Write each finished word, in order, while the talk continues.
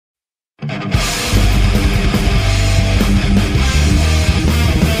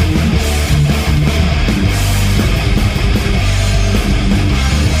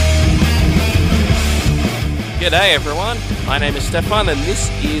G'day everyone, my name is Stefan and this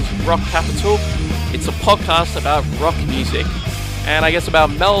is Rock Capital. It's a podcast about rock music and I guess about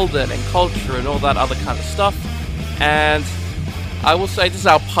Melbourne and culture and all that other kind of stuff. And I will say this is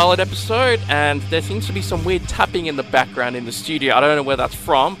our pilot episode and there seems to be some weird tapping in the background in the studio. I don't know where that's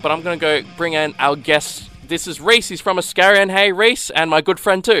from, but I'm going to go bring in our guest. This is Reese, he's from Ascarian. Hey Reese, and my good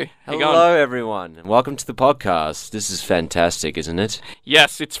friend too. How you going? Hello everyone, welcome to the podcast. This is fantastic, isn't it?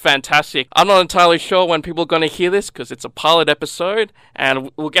 Yes, it's fantastic. I'm not entirely sure when people are going to hear this because it's a pilot episode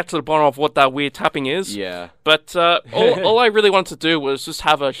and we'll get to the bottom of what that weird tapping is. Yeah. But all I really wanted to do was just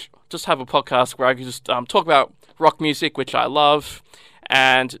have a podcast where I could just talk about rock music, which I love,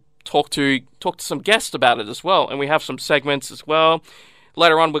 and talk to some guests about it as well. And we have some segments as well.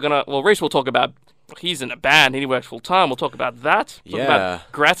 Later on, Reese will talk about. He's in a band and he works full time. We'll talk about that.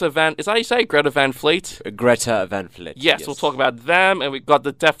 About Greta Van... Is that how you say? Greta Van Fleet? Greta Van Fleet. Yes, we'll talk about them. And we've got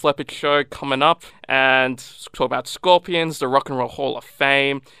the Def Leppard show coming up. And talk about Scorpions, the Rock and Roll Hall of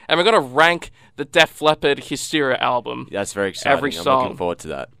Fame. And we're going to rank the Def Leppard Hysteria album. That's very exciting. Every song. I'm looking forward to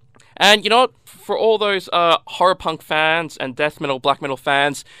that. And you know what? For all those horror punk fans and death metal, black metal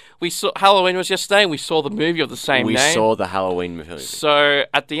fans, we saw Halloween was yesterday and we saw the movie of the same name. We saw the Halloween movie. So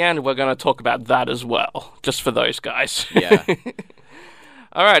at the end, we're going to talk about that as well, just for those guys. Yeah.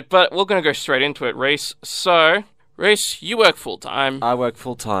 All right, but we're going to go straight into it, Reese. So, Reese, you work full-time. I work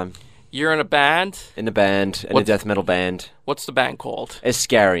full-time. You're in a band? In a band, in a death metal band. What's the band called?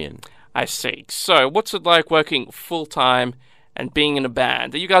 Ascarian. I see. So, what's it like working full-time and being in a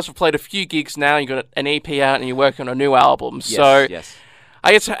band? You guys have played a few gigs now, you got an EP out, and you're working on a new album. Yes.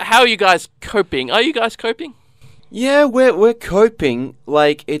 I guess, how are you guys coping? Are you guys coping? Yeah, we're coping.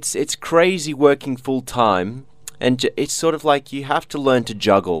 Like, it's crazy working full-time, and it's sort of like you have to learn to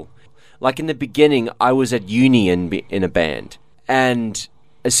juggle. Like, in the beginning, I was at uni in a band, and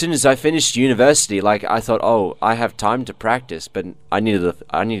as soon as I finished university, like, I thought, oh, I have time to practice, but I needed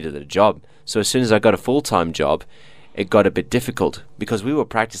a job. So as soon as I got a full-time job, it got a bit difficult because we were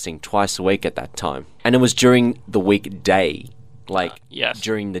practicing twice a week at that time. And it was during the weekday,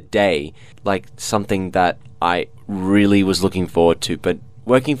 during the day, like something that I really was looking forward to. But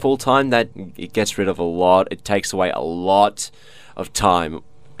working full-time, it gets rid of a lot. It takes away a lot of time.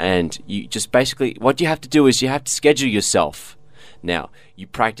 And you just basically, what you have to do is you have to schedule yourself. Now, you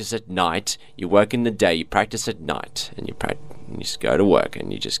practice at night, you work in the day, you practice at night, and you just go to work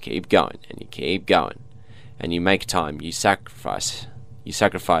and you just keep going and you keep going. And you make time. You sacrifice.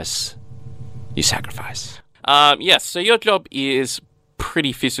 Yes, so your job is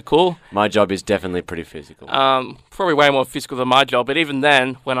pretty physical. My job is definitely pretty physical. Probably way more physical than my job. But even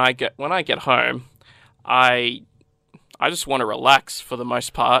then, when I get home, I just want to relax for the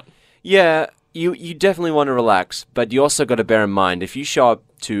most part. Yeah, you definitely want to relax. But you also got to bear in mind, if you show up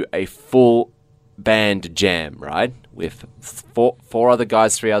to a full band jam, right, with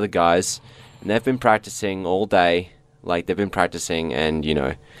three other guys, and they've been practicing all day, like they've been practicing, and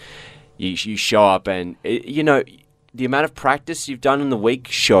you show up, and the amount of practice you've done in the week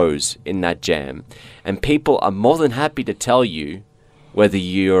shows in that jam, and people are more than happy to tell you whether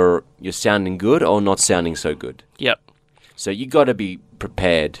you're sounding good or not sounding so good. Yep. So you got to be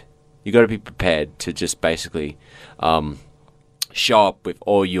prepared. You got to be prepared to just basically show up with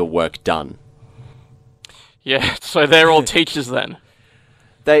all your work done. Yeah. So they're all teachers then.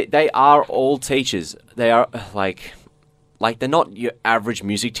 They are all teachers. They are like they're not your average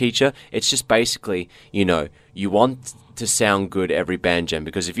music teacher. It's just basically, you want to sound good every band jam,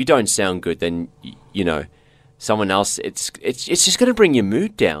 because if you don't sound good, then someone else, it's just going to bring your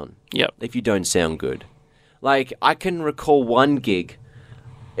mood down. Yep. If you don't sound good. Like, I can recall one gig.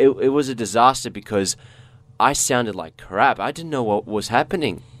 It was a disaster because I sounded like crap. I didn't know what was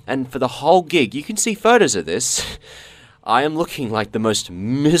happening. And for the whole gig, you can see photos of this. I am looking like the most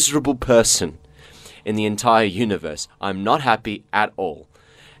miserable person in the entire universe. I'm not happy at all.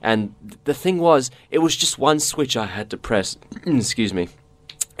 And the thing was, it was just one switch I had to press. Excuse me.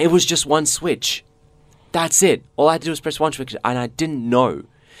 It was just one switch. That's it. All I had to do was press one switch, and I didn't know.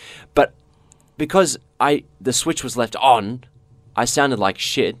 But because the switch was left on, I sounded like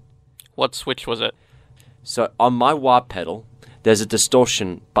shit. What switch was it? So on my wah pedal, there's a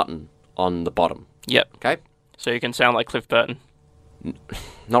distortion button on the bottom. Yep. Okay? So you can sound like Cliff Burton.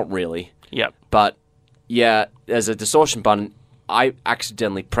 Not really. Yep. But, yeah, there's a distortion button. I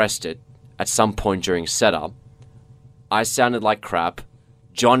accidentally pressed it at some point during setup. I sounded like crap.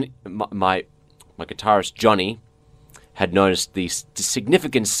 My guitarist, Johnny, had noticed the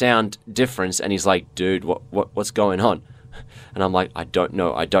significant sound difference, and he's like, dude, what's going on? And I'm like, I don't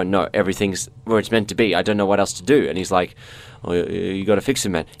know. Everything's where it's meant to be. I don't know what else to do. And he's like, oh, you got to fix it,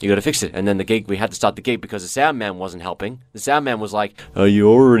 man. You got to fix it. And then we had to start the gig because the sound man wasn't helping. The sound man was like, are you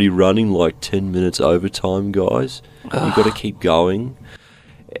already running like 10 minutes overtime, guys? You got to keep going.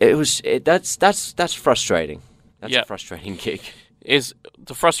 That's frustrating. That's a frustrating gig. Is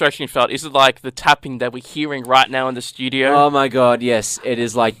the frustration you felt, is it like the tapping that we're hearing right now in the studio? Oh my god, yes, it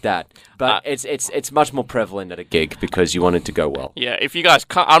is like that. But it's much more prevalent at a gig because you want it to go well. Yeah, if you guys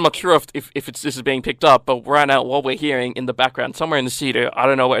can't, I'm not sure if this is being picked up, but right now what we're hearing in the background, somewhere in the studio, I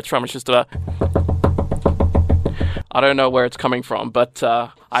don't know where it's from, it's just I don't know where it's coming from, but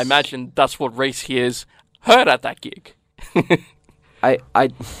I imagine that's what Reese hears heard at that gig. I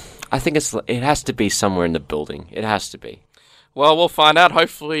think it has to be somewhere in the building. It has to be. Well, we'll find out,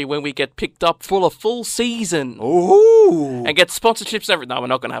 hopefully, when we get picked up for a full season. Ooh! And get sponsorships and everything. No, we're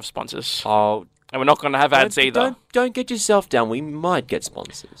not going to have sponsors. Oh. And we're not going to have ads either. Don't get yourself down. We might get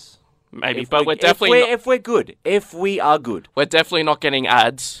sponsors. Maybe, but we're definitely... If we're good. If we are good. We're definitely not getting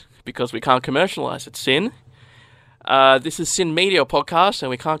ads because we can't commercialise it, Sin. This is Sin Media Podcast, and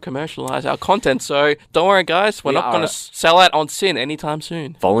we can't commercialise our content, so don't worry, guys. We're not going to sell out on Sin anytime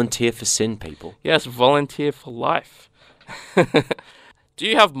soon. Volunteer for Sin, people. Yes, volunteer for life. Do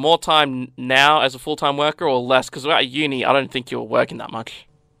you have more time now as a full-time worker or less? Because at uni, I don't think you were working that much,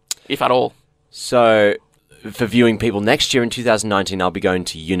 if at all. So, for viewing people, next year in 2019, I'll be going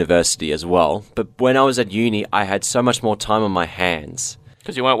to university as well. But when I was at uni, I had so much more time on my hands.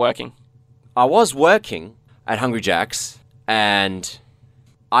 Because you weren't working. I was working at Hungry Jack's, and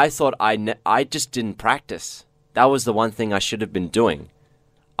I thought I just didn't practice. That was the one thing I should have been doing.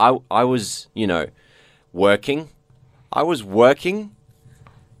 I was, working. I was working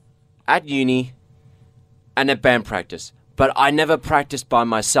at uni and at band practice, but I never practiced by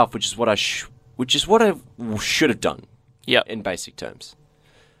myself, which is what I should have done. Yeah, in basic terms.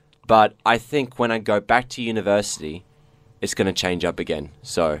 But I think when I go back to university, it's going to change up again.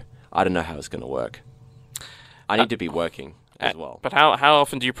 So I don't know how it's going to work. I need to be working as well. But how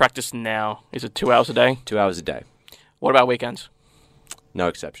often do you practice now? Is it 2 hours a day? 2 hours a day. What about weekends? No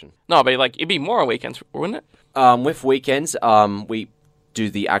exception. No, but it'd be more on weekends, wouldn't it? With weekends, we do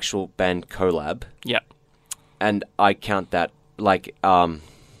the actual band collab. Yeah. And I count that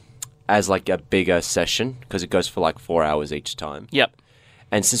as a bigger session because it goes for 4 hours each time. Yep.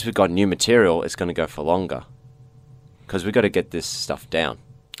 And since we've got new material, it's going to go for longer because we've got to get this stuff down.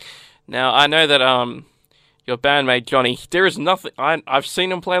 Now, I know that your bandmate Johnny, there is nothing... I've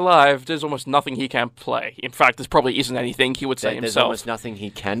seen him play live. There's almost nothing he can play. In fact, there probably isn't anything he would say himself. There's almost nothing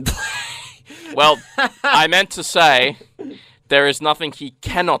he can play. Well, I meant to say there is nothing he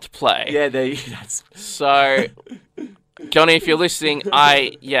cannot play. Yeah, that's... So, Johnny, if you're listening,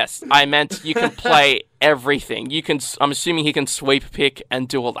 I meant you can play everything. I'm assuming he can sweep, pick, and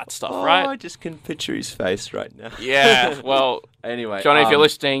do all that stuff, right? I just can picture his face right now. Yeah, well... Anyway, Johnny, if you're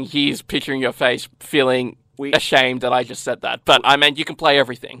listening, he's picturing your face, feeling ashamed that I just said that. But I meant you can play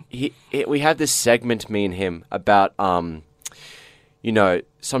everything. We have this segment, me and him, about,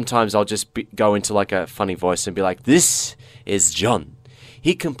 sometimes I'll just go into a funny voice and be like, this is John.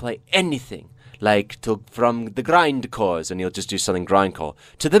 He can play anything. From the grindcores, and he'll just do something grindcore,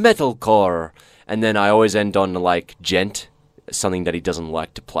 to the metalcore. And then I always end on, gent, something that he doesn't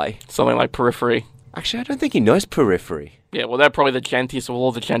like to play. Something like Periphery. Actually, I don't think he knows Periphery. Yeah, well, they're probably the gentiest of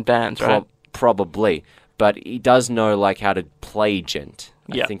all the gent bands, right? Probably. But he does know, how to play gent.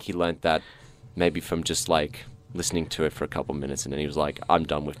 Yeah. I think he learnt that maybe from just, listening to it for a couple minutes, and then he was like, I'm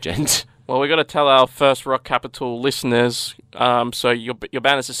done with gent. Well, we got to tell our first Rock Capital listeners, so your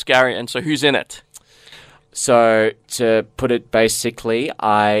band is Iscariot, so who's in it? So, to put it basically,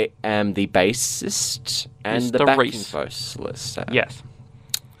 I am the bassist and Mr. the backing Reese. vocalist. Yes.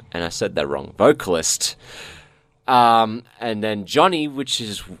 And I said that wrong. Vocalist. And then Johnny, which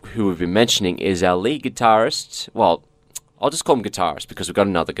is who we've been mentioning, is our lead guitarist. Well, I'll just call him guitarist because we've got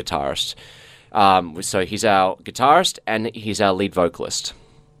another guitarist. So he's our guitarist and he's our lead vocalist.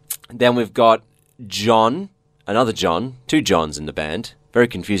 Then we've got John, another John, two Johns in the band. Very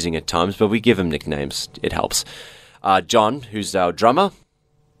confusing at times, but we give him nicknames. It helps. John, who's our drummer.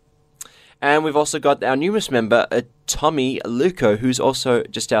 And we've also got our newest member, Tommy Luco, who's also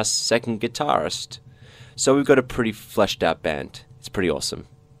just our second guitarist. So we've got a pretty fleshed out band. It's pretty awesome.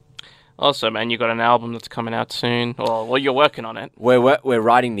 Awesome, and you got an album that's coming out soon. Well, you're working on it. We're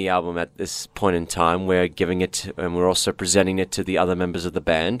writing the album at this point in time. We're giving it, and we're also presenting it to the other members of the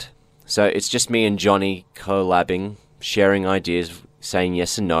band. So it's just me and Johnny collabing, sharing ideas, saying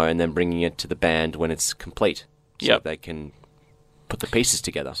yes and no, and then bringing it to the band when it's complete. So they can put the pieces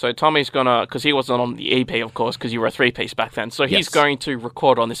together. So Tommy's gonna, because he wasn't on the EP, of course, because you were a 3-piece back then. So he's Yes. going to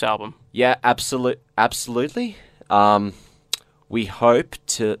record on this album. Yeah, absolutely. We hope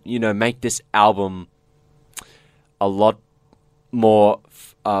to, make this album a lot more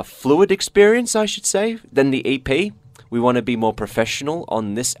fluid experience, I should say, than the EP. We want to be more professional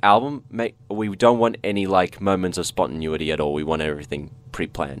on this album. We don't want any moments of spontaneity at all. We want everything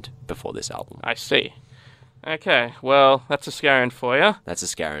pre-planned before this album. I see. Okay, well, that's a Scarin for you. That's a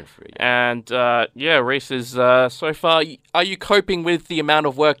Scarin for you. And, Reese is, so far, are you coping with the amount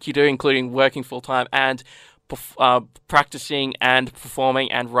of work you do, including working full-time and practicing and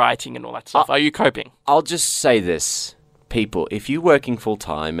performing and writing and all that stuff? Are you coping? I'll just say this, people. If you're working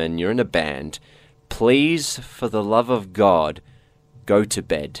full-time and you're in a band, please, for the love of God, go to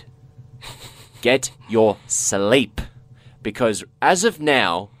bed. Get your sleep. Because as of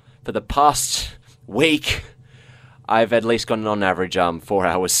now, for the past week, I've at least gotten on average 4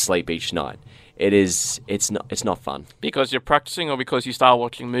 hours sleep each night. It's not fun. Because you're practicing or because you start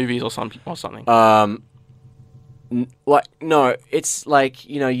watching movies or something? No, it's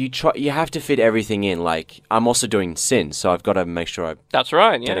you have to fit everything in. I'm also doing Sin, so I've got to make sure That's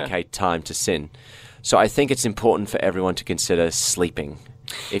right, yeah. dedicate time to Sin. So I think it's important for everyone to consider sleeping.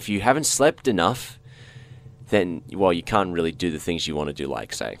 If you haven't slept enough, then, you can't really do the things you want to do,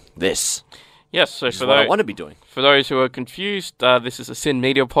 like, say, this. Yes, so Which is what I want to be doing. For those who are confused, this is a Sin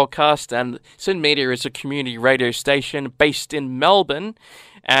Media podcast, and Sin Media is a community radio station based in Melbourne,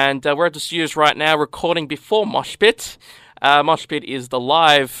 and we're at the studios right now recording before Moshpit. Moshpit is the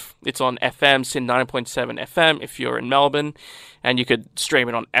live, it's on FM, Sin 9.7 FM if you're in Melbourne, and you could stream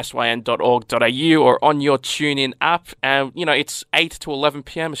it on syn.org.au or on your TuneIn app, and, it's 8 to 11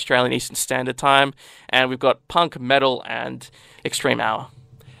 p.m. Australian Eastern Standard Time, and we've got punk, metal, and extreme hour.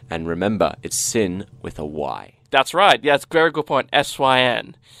 And remember, it's Sin with a Y. That's right. Yeah, it's a very good point.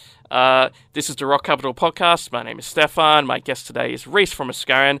 SYN. This is the Rock Capital Podcast. My name is Stefan. My guest today is Reese from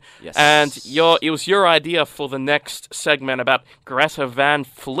Ascarin. Yes. And it was your idea for the next segment about Greta Van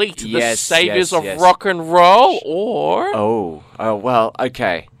Fleet, the saviors of rock and roll, or... Oh, well,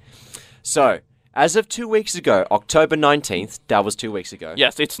 okay. So, as of 2 weeks ago, October 19th, that was 2 weeks ago.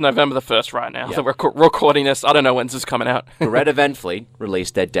 Yes, it's November the 1st right now. So we're recording this. I don't know when's this coming out. Greta Van Fleet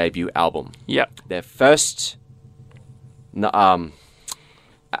released their debut album. Yeah. Their first... what's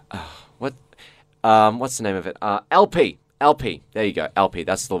the name of it? LP. LP. There you go. LP.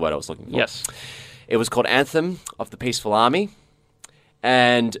 That's the word I was looking for. Yes. It was called Anthem of the Peaceful Army.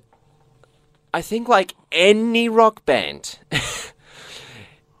 And I think like any rock band...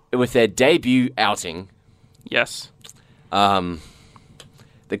 with their debut outing, yes, the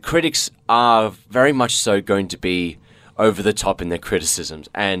critics are very much so going to be over the top in their criticisms.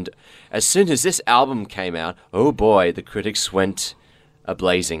 And as soon as this album came out, oh boy, the critics went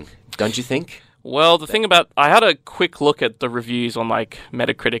a-blazing. Don't you think? Well, the thing about... I had a quick look at the reviews on,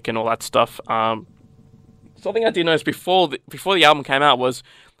 Metacritic and all that stuff. Something I did notice before the album came out was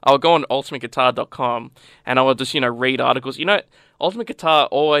I would go on ultimateguitar.com and I would just, read articles. Ultimate Guitar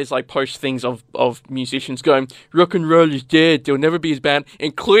always posts things of musicians going, rock and roll is dead, there'll never be his band,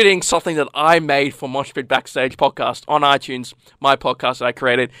 including something that I made for Moshpit Backstage podcast on iTunes, my podcast that I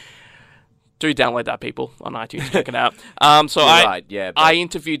created. Do download that, people, on iTunes, check it out. I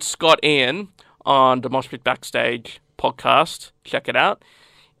interviewed Scott Ian on the Moshpit Backstage podcast, check it out.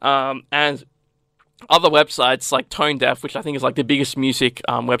 And other websites like Tone Deaf, which I think is the biggest music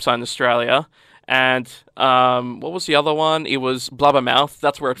website in Australia. And what was the other one? It was Blubbermouth.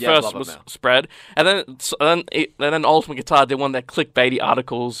 That's where it first was spread. And then Ultimate Guitar did one of their clickbaity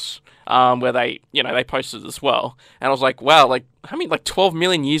articles where they posted it as well. And I was like, wow, how many 12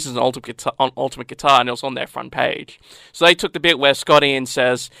 million users on Ultimate Guitar, and it was on their front page. So they took the bit where Scott Ian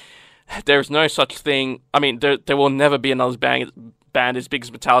says there is no such thing. I mean, there will never be another band as big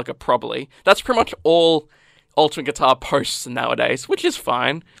as Metallica, probably. That's pretty much all Ultimate Guitar posts nowadays, which is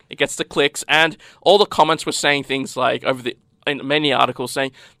fine. It gets the clicks, and all the comments were saying things in many articles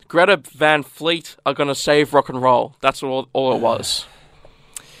saying Greta Van Fleet are going to save rock and roll. That's all it was.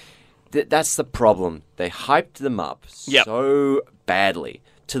 That's the problem. They hyped them up so badly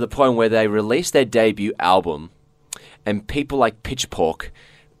to the point where they released their debut album, and people like Pitchfork.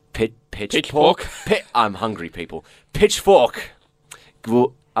 I'm hungry, people. Pitchfork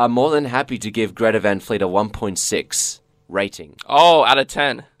are more than happy to give Greta Van Fleet a 1.6 rating. Oh, out of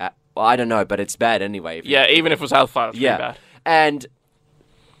 10. Well, I don't know, but it's bad anyway. Even if it was out of 5, it's pretty bad. And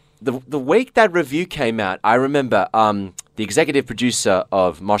the week that review came out, I remember the executive producer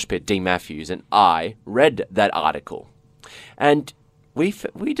of Moshpit, Dean Matthews, and I read that article. And we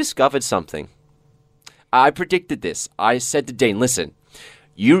discovered something. I predicted this. I said to Dean, listen,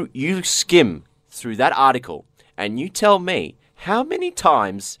 you skim through that article and you tell me how many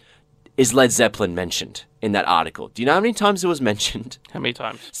times is Led Zeppelin mentioned in that article. Do you know how many times it was mentioned? How many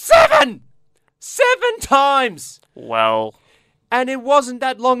times? 7! 7 times! Well, And it wasn't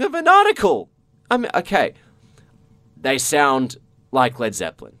that long of an article. I mean, okay, they sound like Led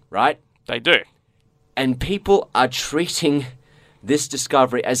Zeppelin, right? they do. And people are treating this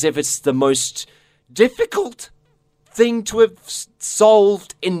discovery as if it's the most difficult thing to have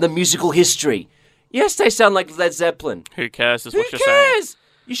solved in the musical history. Yes, they sound like Led Zeppelin. Who cares is Who what you're saying. cares?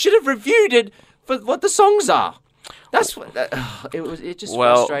 You should have reviewed it for what the songs are. That's what it just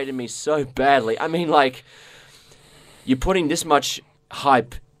frustrated me so badly. I mean, like, you're putting this much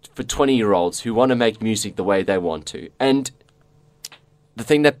hype for 20-year-olds who want to make music the way they want to. And the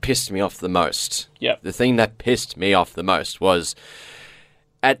thing that pissed me off the most, was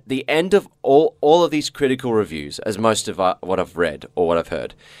at the end of all of these critical reviews, as most of what I've read or what I've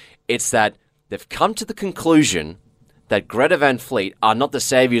heard, it's that they've come to the conclusion that Greta Van Fleet are not the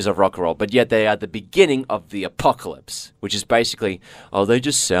saviors of rock and roll, but yet they are the beginning of the apocalypse, which is basically, they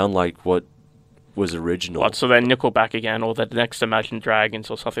just sound like what was original. What, so they're Nickelback again, or the next Imagine Dragons,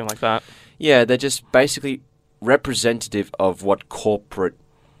 or something like that? Yeah, they're just basically representative of what corporate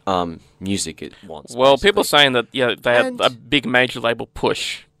music it wants. Well, basically. people saying that, yeah, they have a big major label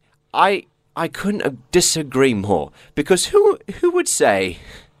push. I couldn't disagree more, because who would say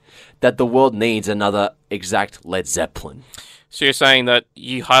that the world needs another exact Led Zeppelin? So you're saying that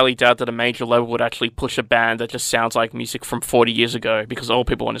you highly doubt that a major label would actually push a band that just sounds like music from 40 years ago, because all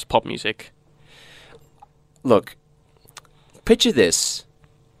people want is pop music? Look, picture this.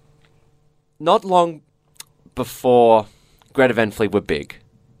 Not long before Greta Van Fleet were big,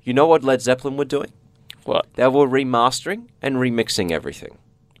 you know what Led Zeppelin were doing? What? They were remastering and remixing everything.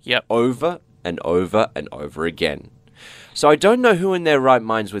 Yep. Over and over and over again. So I don't know who in their right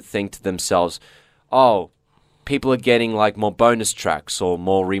minds would think to themselves, people are getting like more bonus tracks or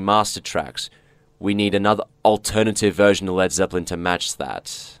more remastered tracks. We need another alternative version of Led Zeppelin to match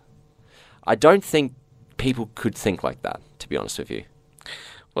that. I don't think people could think like that, to be honest with you.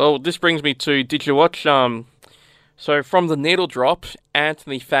 Well, this brings me to, did you watch, so from the Needle Drop,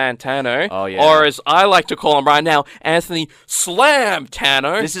 Anthony Fantano, or as I like to call him right now, Anthony Slam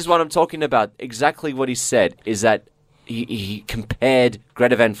Tano. This is what I'm talking about. Exactly what he said is that he compared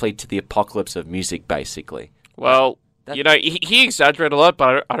Greta Van Fleet to the apocalypse of music, basically. Well, he exaggerated a lot,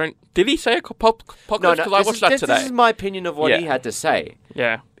 but I don't... Did he say apocalypse? Because I watched that today. This is my opinion of what he had to say.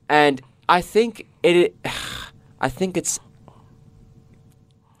 Yeah. And I think it's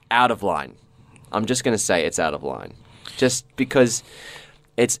out of line. I'm just going to say it's out of line. Just because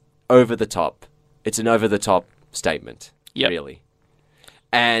it's over the top. It's an over the top statement, really.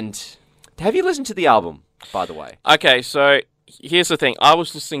 And have you listened to the album, by the way? Okay, so here's the thing. I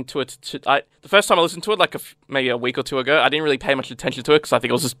was listening to it. The first time I listened to it, like maybe a week or two ago, I didn't really pay much attention to it because I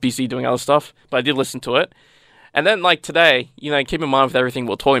think I was just busy doing other stuff. But I did listen to it. And then, like today, keep in mind with everything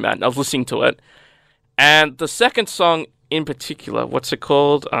we're talking about, I was listening to it. And the second song in particular, what's it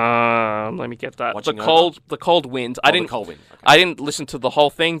called? Let me get that. The Cold Wind. The Cold Wind. Okay. I didn't listen to the whole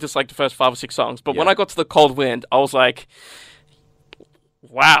thing, just like the first 5 or 6 songs. But when I got to the Cold Wind, I was like,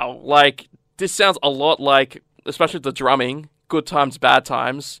 wow, like this sounds a lot like, especially the drumming, Good Times, Bad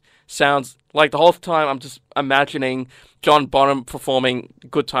Times, sounds like the whole time I'm just imagining John Bonham performing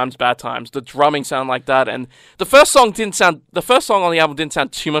Good Times, Bad Times. The drumming sound like that, and the first song on the album didn't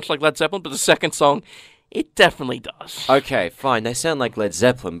sound too much like Led Zeppelin, but the second song, it definitely does. Okay, fine. They sound like Led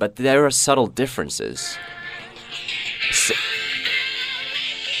Zeppelin, but there are subtle differences.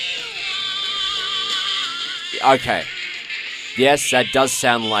 Okay. Yes, that does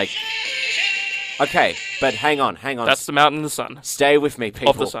sound like... Okay, but hang on. That's the mountain in the sun. Stay with me,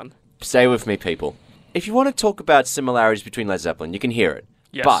 people. Of the sun. Stay with me, people. If you want to talk about similarities between Led Zeppelin, you can hear it.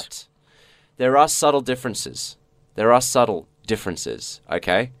 Yes. But there are subtle differences.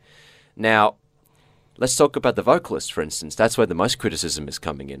 Okay? Now, let's talk about the vocalist, for instance. That's where the most criticism is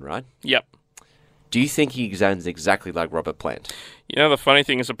coming in, right? Yep. Do you think he sounds exactly like Robert Plant? The funny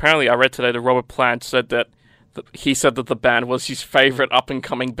thing is, apparently I read today that Robert Plant said that he said that the band was his favorite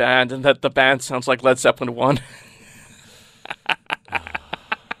up-and-coming band and that the band sounds like Led Zeppelin 1.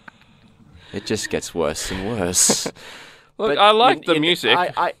 It just gets worse and worse. Look, but I like the music.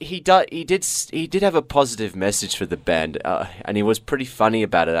 He did have a positive message for the band, and he was pretty funny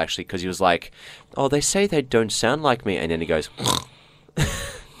about it, actually, because he was like, they say they don't sound like me, and then he goes...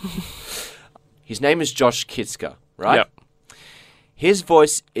 His name is Josh Kitska, right? Yep. His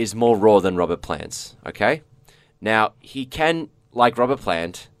voice is more raw than Robert Plant's, okay? Now, he can, like Robert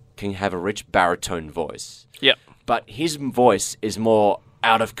Plant, can have a rich baritone voice. Yep. But his voice is more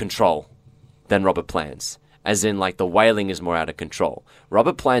out of control than Robert Plant's. As in, like, the wailing is more out of control.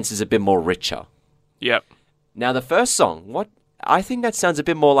 Robert Plant's is a bit more richer. Yep. Now, the first song, I think that sounds a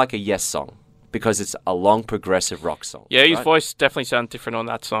bit more like a Yes song. Because it's a long progressive rock song. Yeah, his right? voice definitely sounded different on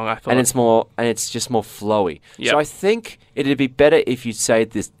that song, I thought. And it's just more flowy. Yep. So I think it'd be better if you say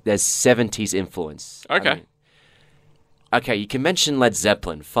there's 70s influence. Okay. Okay, you can mention Led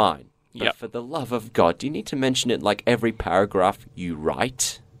Zeppelin, fine. But Yep. for the love of God, do you need to mention it like every paragraph you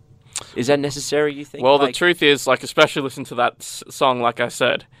write? Is that necessary, you think? Well, the truth is, like, especially listen to that song, like I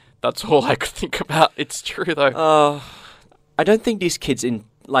said, that's all I could think about. It's true, though. I don't think these kids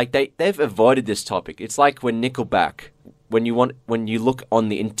they've avoided this topic. It's like when Nickelback, when you look on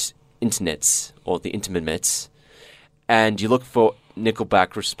the internets or the internets, and you look for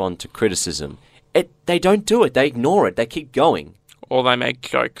Nickelback respond to criticism, they don't do it. They ignore it. They keep going. Or they make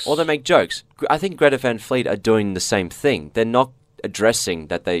jokes. I think Greta Van Fleet are doing the same thing. They're not addressing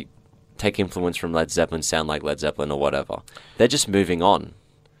that they take influence from Led Zeppelin, sound like Led Zeppelin or whatever. They're just moving on.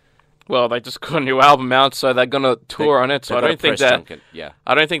 Well, they just got a new album out, so they're gonna tour on it. So I don't think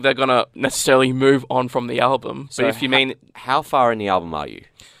I don't think they're gonna necessarily move on from the album. So but if you mean, how far in the album are you?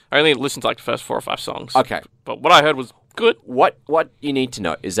 I only listened to like the first 4 or 5 songs. Okay, but what I heard was good. What you need to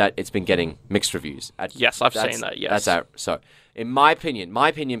know is that it's been getting mixed reviews. Yes, I've seen that. Yes, so in my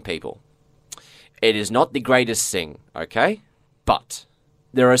opinion, people, it is not the greatest thing. Okay, but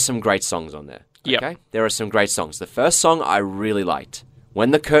there are some great songs on there. Okay, Yep. There are some great songs. The first song I really liked.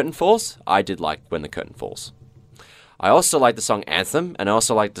 When the Curtain Falls, I did like When the Curtain Falls. I also like the song Anthem, and I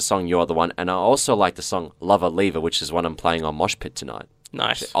also like the song You're the One, and I also like the song Lover Leaver, which is what I'm playing on Mosh Pit tonight.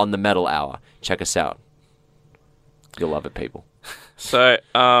 Nice. On the Metal Hour. Check us out. You'll love it, people. So,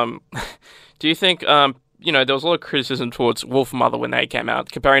 do you think, there was a lot of criticism towards Wolf Mother when they came out,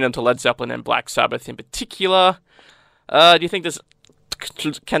 comparing them to Led Zeppelin and Black Sabbath in particular. Do you think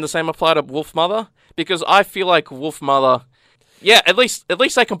can the same apply to Wolf Mother? Because I feel like Wolf Mother... Yeah, at least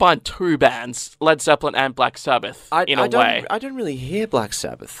they combined 2 bands, Led Zeppelin and Black Sabbath, in a way. I don't really hear Black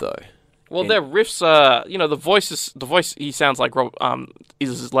Sabbath, though. Well, their riffs are, the voice he sounds like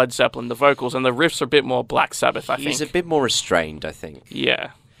is Led Zeppelin, the vocals, and the riffs are a bit more Black Sabbath, I think. He's a bit more restrained, I think.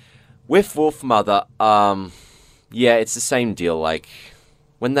 Yeah. With Wolf Mother, yeah, it's the same deal. Like,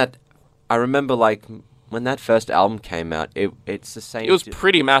 I remember, like, when that first album came out, it's the same. It was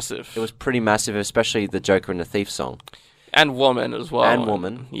pretty massive. It was pretty massive, especially the Joker and the Thief song. And Woman as well. And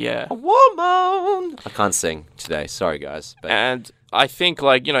Woman. Yeah. A woman! I can't sing today. Sorry, guys. But And I think,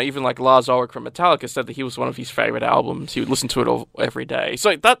 even like Lars Ulrich from Metallica said that he was one of his favorite albums. He would listen to it every day.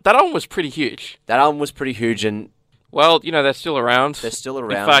 So that album was pretty huge. That album was pretty huge, and... Well, they're still around. They're still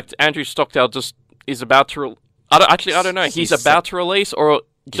around. In fact, Andrew Stockdale just is about to... I don't know. He's about to release, or...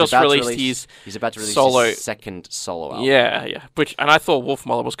 He's about to release his second solo album. Yeah. And I thought Wolf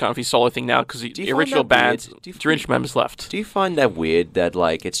Mother was kind of his solo thing now because the original band, 3 members left. Do you find that weird that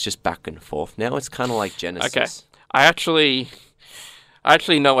it's just back and forth now? It's kind of like Genesis. Okay, I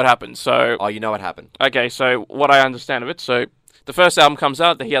actually know what happened. So you know what happened? Okay, so what I understand of it, so the first album comes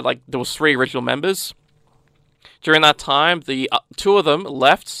out. There was 3 original members. During that time, the 2 of them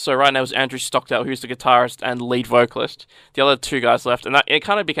left. So right now it was Andrew Stockdale, who's the guitarist and lead vocalist. The other 2 guys left, and it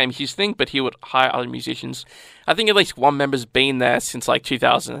kind of became his thing. But he would hire other musicians. I think at least one member's been there since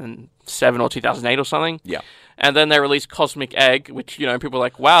 2007 or 2008 or something. Yeah. And then they released Cosmic Egg, which people were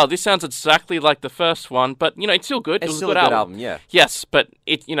like, "Wow, this sounds exactly like the first one." But it's still good. It was still a good album. Yeah. Yes, but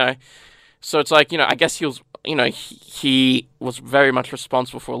it so it's like I guess he was he was very much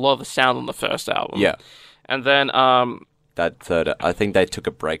responsible for a lot of the sound on the first album. Yeah. And then that third, I think they took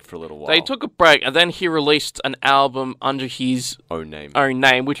a break for a little while. They took a break, and then he released an album under his own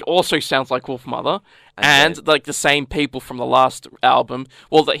name, which also sounds like Wolf Mother, and the same people from the last album.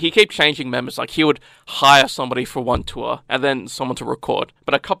 Well, he kept changing members. Like he would hire somebody for one tour, and then someone to record,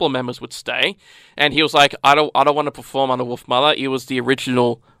 but a couple of members would stay. And he was like, I don't want to perform under Wolf Mother. It was the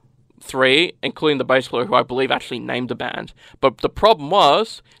original 3, including the bass player, who I believe actually named the band. But the problem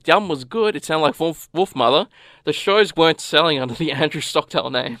was, the album was good. It sounded like Wolf Mother. The shows weren't selling under the Andrew Stockdale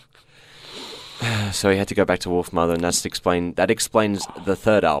name. So he had to go back to Wolf Mother, and that explains the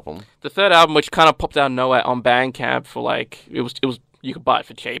third album. The third album, which kind of popped out of nowhere on Bandcamp for it was you could buy it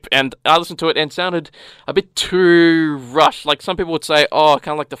for cheap. And I listened to it and it sounded a bit too rushed. Like some people would say, kind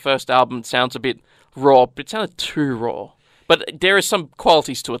of like the first album, it sounds a bit raw, but it sounded too raw. But there is some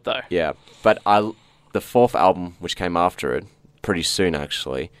qualities to it, though. Yeah, but the 4th album, which came after it, pretty soon,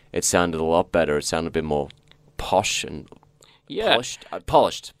 actually, it sounded a lot better. It sounded a bit more posh and Yeah.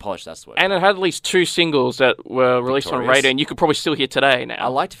 Polished. That's the word. And it had at least 2 singles that were released on Victorious. radio, and you could probably still hear today now. I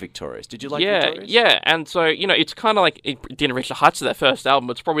liked Victorious. Did you like Victorious? Yeah, and so, it's kind of like it didn't reach the heights of their first album,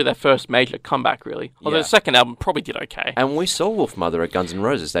 but it's probably their first major comeback, really. Although Yeah. the second album probably did okay. And we saw Wolfmother at Guns N'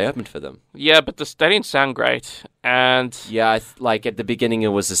 Roses. They opened for them. Yeah, but they didn't sound great, and... Yeah, like at the beginning it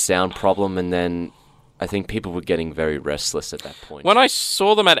was a sound problem, and then I think people were getting very restless at that point. When I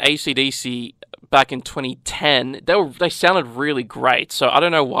saw them at AC/DC back in 2010, they sounded really great, so I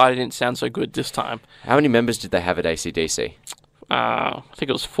don't know why they didn't sound so good this time. How many members did they have at AC/DC? I think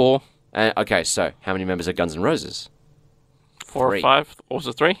it was 4. Okay, so how many members at Guns N' Roses? 4 3. or 5? Or was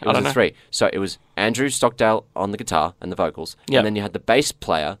it 3? I don't know. 3. So it was Andrew Stockdale on the guitar and the vocals, Yep. and then you had the bass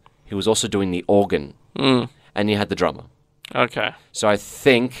player who was also doing the organ, and you had the drummer. Okay. So I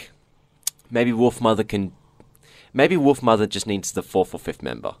think maybe Wolfmother just needs the 4th or 5th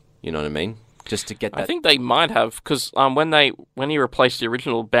member. You know what I mean? Just to get that. I think they might have, because when he replaced the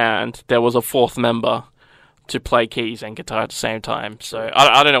original band, there was a 4th member to play keys and guitar at the same time. So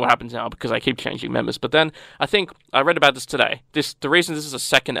I don't know what happens now because I keep changing members. But then I think I read about this today. The reason this is a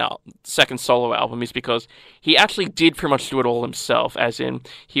second solo album is because he actually did pretty much do it all himself. As in,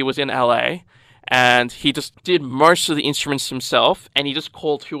 he was in LA and he just did most of the instruments himself, and he just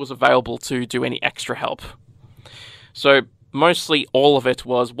called who was available to do any extra help. So mostly all of it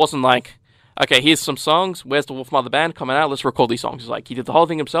wasn't like, okay, here's some songs. Where's the Wolfmother band coming out? Let's record these songs. It's like he did the whole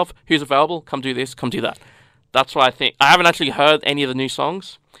thing himself. Who's available? Come do this. Come do that. That's why I think. I haven't actually heard any of the new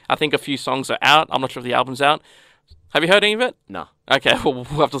songs. I think a few songs are out. I'm not sure if the album's out. Have you heard any of it? No. Okay, well,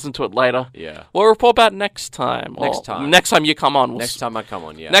 we'll have to listen to it later. Yeah. We'll report back next time. Next time. Next time you come on. Next time I come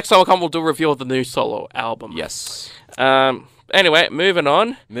on, yeah. Next time I come, we'll do a review of the new solo album. Yes. Anyway, moving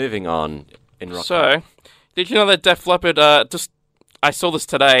on. Moving on in rock. So, did you know that Def Leppard I saw this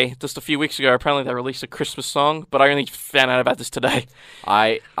today, just a few weeks ago. Apparently, they released a Christmas song, but I only found out about this today.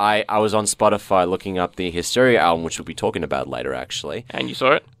 I was on Spotify looking up the Hysteria album, which we'll be talking about later, actually. And you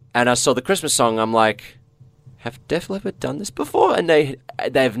saw it? And I saw the Christmas song. I'm like, have Def Leppard done this before? And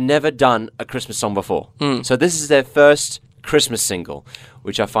they've never done a Christmas song before. So this is their first Christmas single,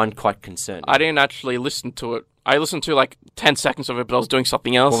 which I find quite concerning. I didn't actually listen to it. I listened to like 10 seconds of it, but I was doing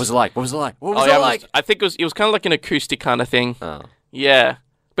something else. What was it like? What was it like? I think it was kind of like an acoustic kind of thing. Oh. Yeah.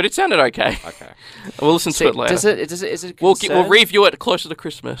 But it sounded okay. Okay. We'll listen to it later. Is it a We'll concern? review it closer to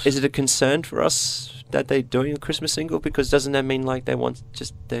Christmas. Is it a concern for us that they're doing a Christmas single? Because doesn't that mean like they're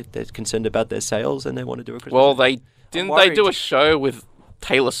concerned about their sales and they want to do a Christmas Well, single? they do a show with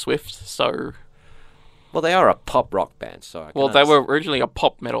Taylor Swift, so... Well, they are a pop rock band, so I can they were originally a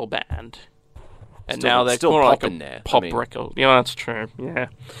pop metal band. And now they're still more like popping a there. pop record. Yeah, that's true. Yeah.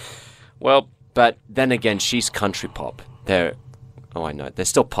 Well... But then again, she's country pop. Oh, I know. They're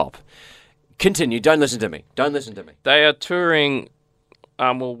still pop. Continue. Don't listen to me. They are touring...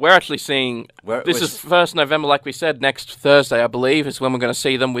 we're actually seeing... This is 1st November, like we said. Next Thursday, I believe, is when we're going to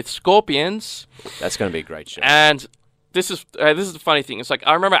see them with Scorpions. That's going to be a great show. And this is the funny thing. It's like,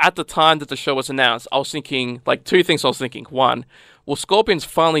 I remember at the time that the show was announced, I was thinking, like, 2 things I was thinking. One, will Scorpions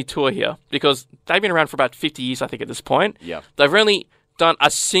finally tour here? Because they've been around for about 50 years, I think, at this point. Yeah. They've only done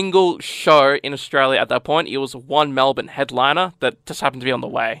a single show in Australia at that point. It was one Melbourne headliner that just happened to be on the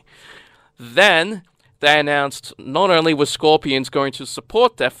way. Then they announced not only were Scorpions going to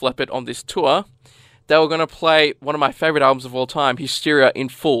support Def Leppard on this tour, they were going to play one of my favorite albums of all time, Hysteria, in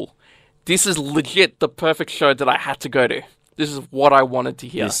full. This is legit the perfect show that I had to go to. This is what I wanted to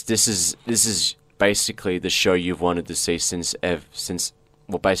hear. This is basically the show you've wanted to see since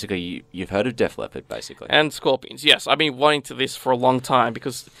well, basically you've heard of Def Leppard, basically. And Scorpions, yes. I've been wanting to this for a long time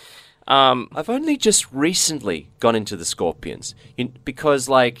because... I've only just recently gone into the Scorpions because,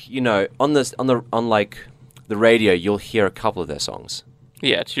 like, you know, on the radio, you'll hear a couple of their songs.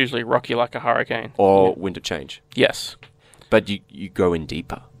 Yeah, it's usually Rocky Like a Hurricane or Wind of Change. Yes, but you go in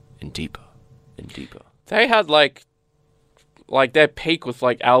deeper and deeper and deeper. They had like their peak was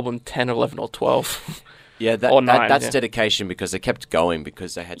like album 10, 11, or 12. Yeah, that's dedication because they kept going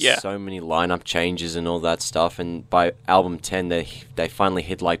because they had so many lineup changes and all that stuff. And by album 10, they finally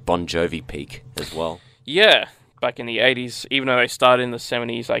hit like Bon Jovi peak as well. Yeah, back in the 80s, even though they started in the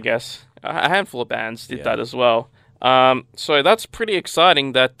 70s, I guess. A handful of bands did that as well. So that's pretty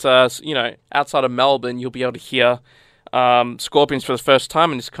exciting that, outside of Melbourne, you'll be able to hear Scorpions for the first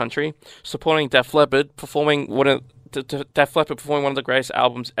time in this country, supporting Def Leppard, performing Def Leppard performing one of the greatest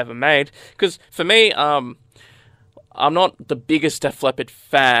albums ever made. Because for me, I'm not the biggest Def Leppard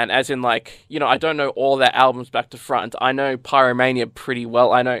fan, as in like, I don't know all their albums back to front. I know Pyromania pretty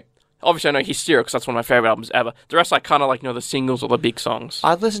well. Obviously I know Hysteria because that's one of my favorite albums ever. The rest I kind of know the singles or the big songs.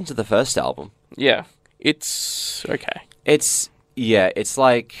 I listened to the first album. Yeah, it's okay. It's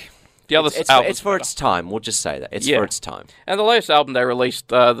like The other it's album's for better. its time. We'll just say that it's Yeah. for its time. And the latest album they released,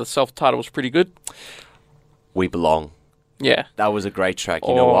 the self-titled, was pretty good. We Belong. Yeah. That was a great track.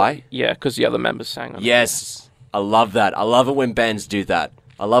 You know why? Yeah, because the other members sang on it. Yes, I love that. I love it when bands do that.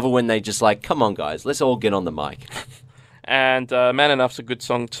 I love it when they just like, come on, guys, let's all get on the mic. And Man Enough's a good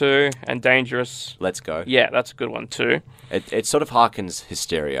song too. And Dangerous. Let's go. Yeah, that's a good one too. It sort of harkens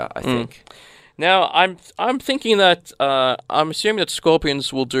Hysteria, I think. Now, I'm thinking that I'm assuming that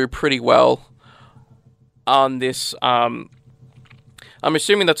Scorpions will do pretty well on this. I'm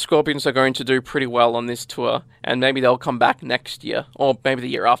assuming that Scorpions are going to do pretty well on this tour, and maybe they'll come back next year or maybe the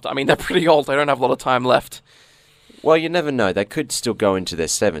year after. I mean, they're pretty old; they don't have a lot of time left. Well, you never know. They could still go into their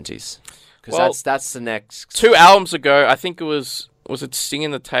 70s. Because Well, that's the next... 2 albums ago, I think it was it Sting in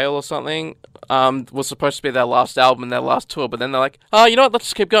the Tail or something? Was supposed to be their last album and their last tour, but then they're like, oh, you know what? Let's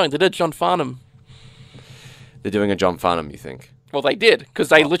just keep going. They did John Farnham. They're doing a John Farnham, you think? Well, they did, because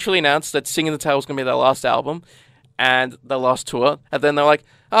they literally announced that Sing in the Tail was going to be their last album and their last tour, and then they're like,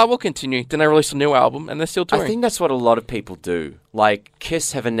 oh, we'll continue. Then they released a new album, and they're still touring. I think that's what a lot of people do. Like,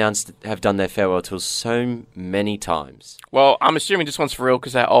 Kiss have done their farewell tours so many times. Well, I'm assuming this one's for real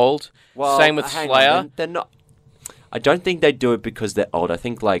because they're old. Well, Same with hang Slayer. on, they're not... I don't think they do it because they're old. I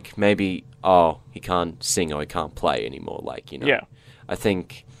think, like, maybe, he can't sing or he can't play anymore, like, you know. Yeah. I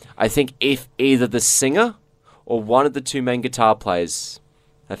think if either the singer or one of the two main guitar players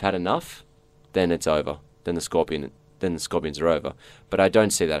have had enough, then it's over. Then the Scorpions are over. But I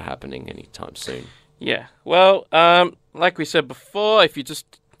don't see that happening anytime soon. Yeah. Well, like we said before, if you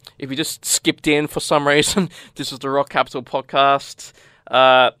just skipped in for some reason, this is the Rock Capital podcast.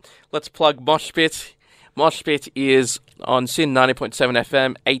 Let's plug Moshpit. Moshpit is on SYN 90.7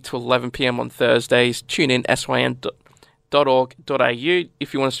 FM, 8 to 11 p.m. on Thursdays. Tune in, syn.org.au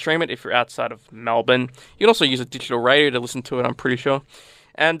if you want to stream it, if you're outside of Melbourne. You can also use a digital radio to listen to it, I'm pretty sure.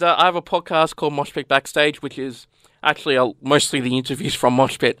 And I have a podcast called Moshpit Backstage, which is actually mostly the interviews from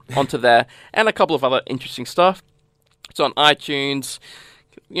Moshpit onto there, and a couple of other interesting stuff. It's on iTunes.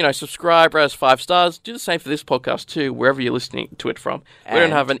 You know, subscribe, rate us 5 stars. Do the same for this podcast too, wherever you're listening to it from. We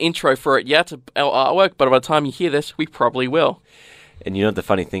don't have an intro for it yet, our artwork, but by the time you hear this, we probably will. And you know what the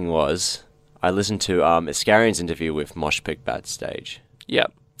funny thing was? I listened to Iscarion's interview with Moshpit Backstage. Yeah.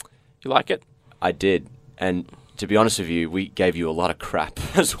 You like it? I did. And to be honest with you, we gave you a lot of crap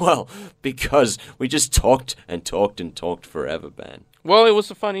as well, because we just talked and talked and talked forever, man. Well, it was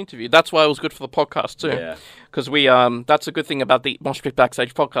a fun interview. That's why it was good for the podcast too. Yeah. Because that's a good thing about the Moshpit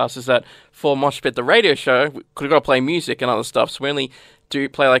Backstage podcast is that for Moshpit, the radio show, we could have got to play music and other stuff. So we only do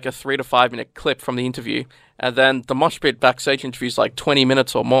play like a 3 to 5 minute clip from the interview. And then the Moshpit Backstage interview is like 20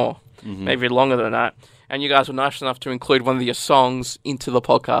 minutes or more, maybe longer than that. And you guys were nice enough to include one of your songs into the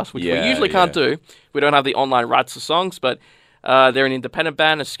podcast, which we usually can't do. We don't have the online rights to songs, but they're an independent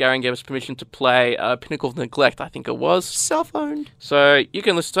band. Iscarion gave us permission to play Pinnacle of Neglect, I think it was. Self-owned. So you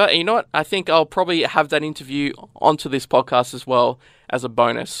can listen to it. And you know what? I think I'll probably have that interview onto this podcast as well as a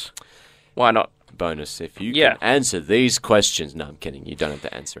bonus. Why not? Bonus if you can answer these questions. No, I'm kidding. You don't have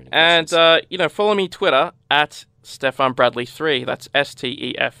to answer any questions. And, follow me Twitter at Stefan Bradley 3. That's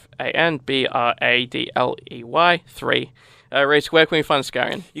STEFAN BRADLEY 3. Reece, where can we find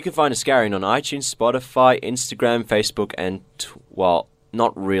Iscarion? You can find Iscarion on iTunes, Spotify, Instagram, Facebook, and,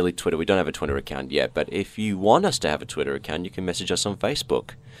 not really Twitter. We don't have a Twitter account yet, but if you want us to have a Twitter account, you can message us on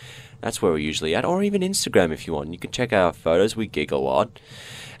Facebook. That's where we're usually at, or even Instagram if you want. You can check out our photos. We gig a lot.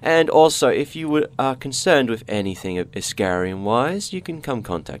 And also, if you are concerned with anything Iscarion-wise, you can come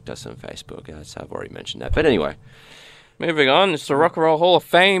contact us on Facebook. I've already mentioned that. But anyway. Moving on, it's the Rock and Roll Hall of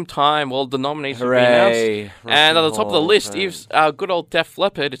Fame time. Well, the nominees have been announced. And at the top of the list is our good old Def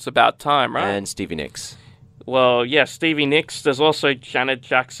Leppard. It's about time, right? And Stevie Nicks. Well, yeah, Stevie Nicks. There's also Janet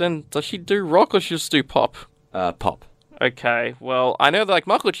Jackson. Does she do rock or she just do pop? Pop. Okay, well, I know that like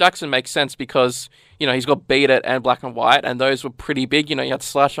Michael Jackson makes sense because, he's got Beat It and Black and White, and those were pretty big. You had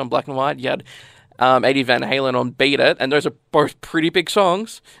Slash on Black and White, you had Eddie Van Halen on Beat It, and those are both pretty big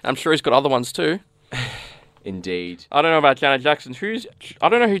songs. I'm sure he's got other ones too. Indeed. I don't know about Janet Jackson. I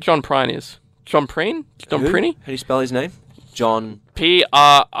don't know who John Prine is. John Prine? John Prine? How do you spell his name? John...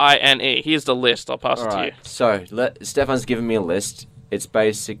 Prine. Here's the list. I'll pass it to you. So, Stefan's given me a list. It's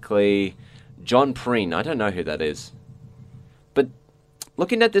basically John Prine. I don't know who that is. But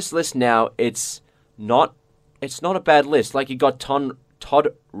looking at this list now, it's not a bad list. Like, you got Todd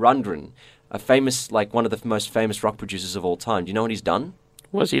Rundgren, one of the most famous rock producers of all time. Do you know what he's done?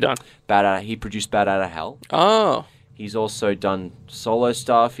 What's he done? He produced Bad Outta Hell. Oh. He's also done solo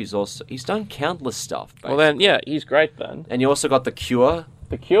stuff. He's done countless stuff. Basically. Well then, yeah, he's great then. And you also got The Cure.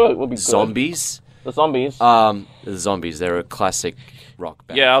 The Cure will be good. Zombies. The Zombies. The Zombies. They're a classic rock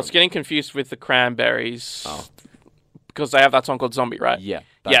band. Yeah, I was getting confused with the Cranberries. Oh. Because they have that song called Zombie, right? Yeah.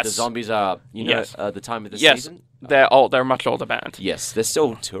 But Yes. the Zombies are, Yes. the time of the Yes. season? They're old. They're a much older band. Yes, they're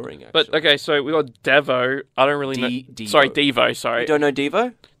still touring, actually. But, okay, so we got Devo. I don't really know. Devo. Sorry, Devo, sorry. You don't know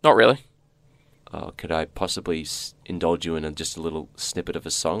Devo? Not really. Oh, could I possibly indulge you in just a little snippet of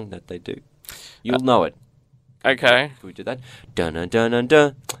a song that they do? You'll know it. Okay. Can we do that? Dun dun dun dun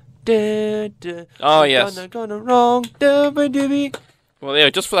dun. Oh, yes. Gonna wrong. Dubba-dubby. Well, yeah,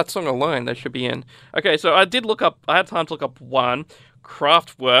 just for that song alone, they should be in. Okay, so I had time to look up one.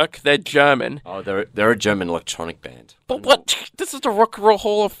 Kraftwerk. They're German. Oh, they're a German electronic band. But what? This is the Rock and Roll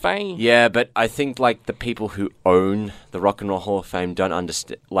Hall of Fame. Yeah, but I think like the people who own the Rock and Roll Hall of Fame don't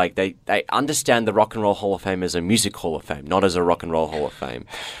understand. Like they understand the Rock and Roll Hall of Fame as a music Hall of Fame, not as a Rock and Roll Hall of Fame,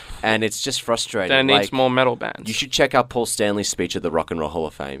 and it's just frustrating. There needs like, more metal bands. You should check out Paul Stanley's speech at the Rock and Roll Hall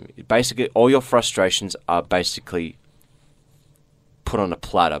of Fame. Basically, all your frustrations are basically put on a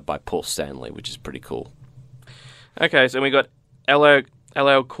platter by Paul Stanley, which is pretty cool. Okay, so we got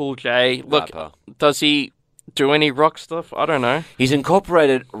LL Cool J. Look, Rapper. does he do any rock stuff? I don't know. He's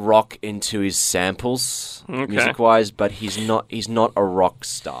incorporated rock into his samples, Okay. music-wise, but he's not a rock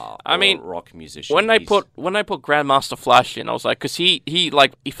star. I mean, a rock musician. When they He's- put Grandmaster Flash in, I was like, because he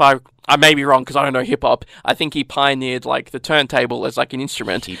like, if I may be wrong because I don't know hip hop, I think he pioneered like the turntable as like an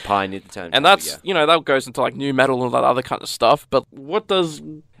instrument, he pioneered the turntable, and that's yeah. That goes into like new metal and all that other kind of stuff. But what does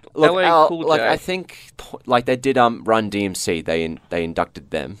Look, LA Cool J? like I think, like they did Run DMC. They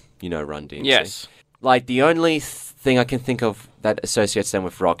inducted them. You know Run DMC. Yes. Like the only thing I can think of that associates them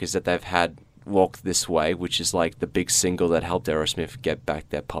with rock is that they've had Walk This Way, which is like the big single that helped Aerosmith get back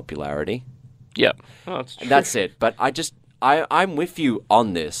their popularity. Yep. Oh, that's true. And that's it. But I'm with you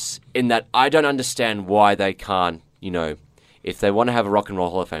on this in that I don't understand why they can't, if they want to have a Rock and Roll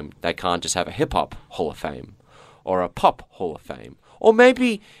Hall of Fame, they can't just have a Hip Hop Hall of Fame or a Pop Hall of Fame. Or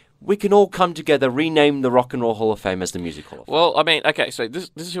maybe we can all come together, rename the Rock and Roll Hall of Fame as the Music Hall of Fame. Well, I mean, okay, so this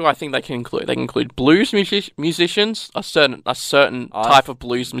is who I think they can include. They can include blues musicians, a certain type of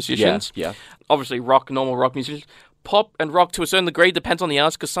blues musicians. Yeah. Obviously, normal rock musicians. Pop and rock to a certain degree depends on the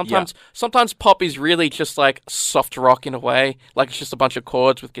artist, because sometimes pop is really just like soft rock in a way, like it's just a bunch of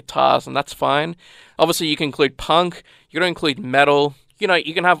chords with guitars, and that's fine. Obviously, you can include punk. You can include metal. You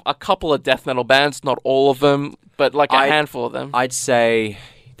can have a couple of death metal bands, not all of them, but like a handful of them. I'd say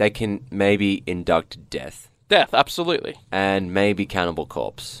they can maybe induct Death. Death, absolutely. And maybe Cannibal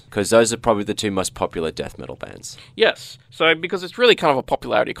Corpse, because those are probably the two most popular death metal bands. Yes. So, because it's really kind of a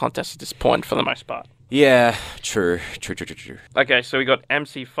popularity contest at this point for the most part. Yeah, true. Okay, so we got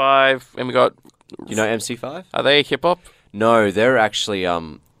MC5, and we got... You know MC5? Are they hip-hop? No, they're actually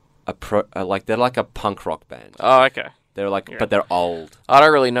they're like a punk rock band. Oh, okay. They're like, but they're old. I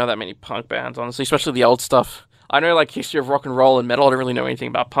don't really know that many punk bands, honestly, especially the old stuff. I know, like, history of rock and roll and metal. I don't really know anything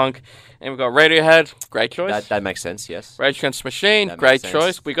about punk. And we've got Radiohead, great choice. That makes sense, yes. Rage Against the Machine, That great makes sense.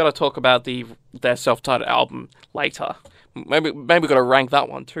 choice. We got to talk about their self-titled album later. Maybe we got to rank that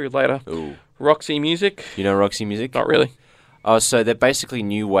one too later. Ooh. Roxy Music, You know Roxy Music? not really. Oh, so they're basically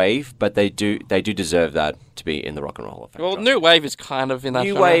new wave, but they do deserve that to be in the Rock and Roll Hall of Fame. Well, trust me. New Wave is kind of in that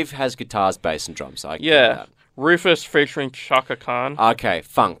New genre. Wave has guitars, bass, and drums. I get Yeah. that. Rufus featuring Chaka Khan. Okay,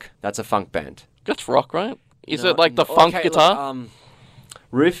 funk. That's a funk band. That's rock, right? Is No, it like the okay, funk look, guitar?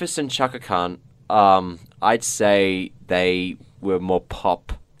 Rufus and Chaka Khan, I'd say they were more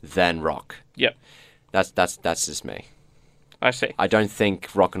pop than rock. Yep, That's just me. I see. I don't think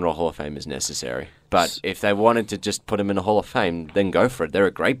Rock and Roll Hall of Fame is necessary. But if they wanted to just put them in a Hall of Fame, then go for it. They're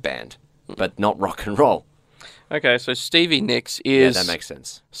a great band, but not rock and roll. Okay, so Stevie Nicks Yeah, is... that makes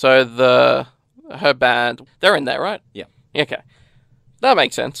sense. So her band, they're in there, right? Yeah. Okay. That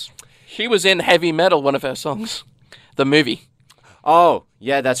makes sense. She was in Heavy Metal, one of her songs. The movie. Oh,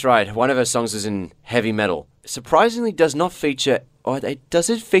 yeah, that's right. One of her songs is in heavy metal. Surprisingly, does not feature... does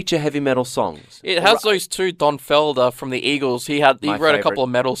it feature heavy metal songs? It has those two, Don Felder from the Eagles. He wrote a favorite. couple of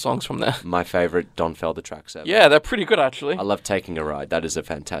metal songs from there. My favorite Don Felder tracks ever. Yeah, they're pretty good, actually. I love Taking a Ride. That is a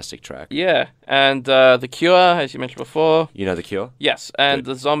fantastic track. Yeah, and The Cure, as you mentioned before. You know The Cure? Yes, and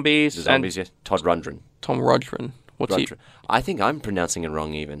Good. The Zombies. The Zombies, yeah. Todd Rundgren. Tom Rodgren. What's he I think I'm pronouncing it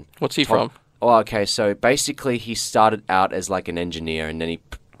wrong even. What's he from? Oh, okay. So basically, he started out as like an engineer, and then he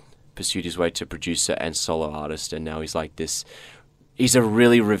pursued his way to producer and solo artist, and now he's like this. He's a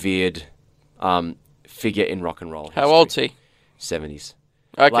really revered figure in rock and roll. How old's he? 70s.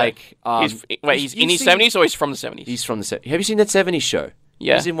 Okay. Like, he's in his 70s or he's from the 70s? He's from the 70s. Have you seen that 70s show?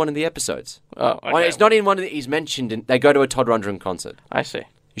 Yeah. He's in one of the episodes. Oh, okay. Well, it's not in one of the... He's mentioned in... They go to a Todd Rundgren concert. I see.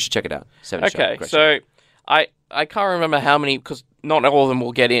 You should check it out. 70s show. Okay, Great show. so I can't remember how many, because not all of them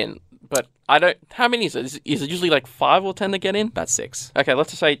will get in, but I don't. How many is it? Is it usually like 5 or 10 to get in? About 6. Okay,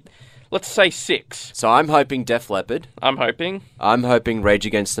 let's say 6. So I'm hoping Def Leppard. I'm hoping. I'm hoping Rage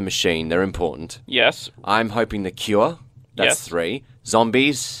Against the Machine. They're important. Yes. I'm hoping The Cure. That's Yes. 3.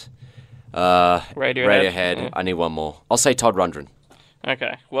 Zombies. Radiohead. I need one more. I'll say Todd Rundgren.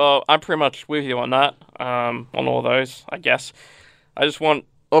 Okay. Well, I'm pretty much with you on that. On all those, I guess. I just want.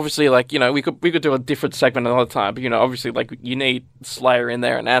 Obviously, like, we could do a different segment another time, but, obviously, like, you need Slayer in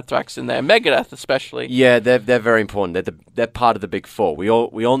there and Anthrax in there, Megadeth especially. Yeah, they're very important. They're part of the big four. We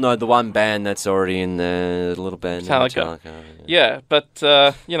all know the one band that's already in the little band. Metallica. Yeah, but,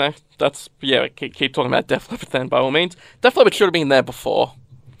 that's, keep talking about Def Leppard then, by all means. Def Leppard should have been there before.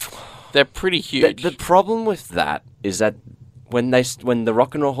 They're pretty huge. The problem with that is that when the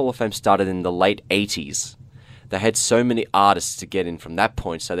Rock and Roll Hall of Fame started in the late 80s, they had so many artists to get in from that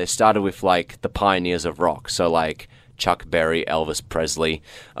point, so they started with, like, the pioneers of rock. So, like, Chuck Berry, Elvis Presley,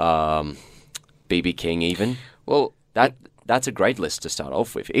 B.B. King even. Well, that's a great list to start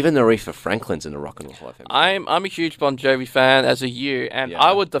off with. Even Aretha Franklin's in the Rock and Roll Hall of Fame. I'm a huge Bon Jovi fan, as are you, and Yeah.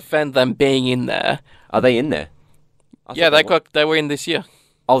 I would defend them being in there. Are they in there? Yeah, they were in this year.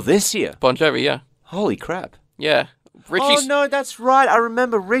 Oh, this year? Bon Jovi, yeah. Holy crap. Yeah. Oh, no, that's right. I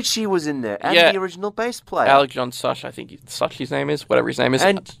remember Richie was in there, and Yeah. the original bass player. Alec John Such, I think Such his name is, whatever his name is.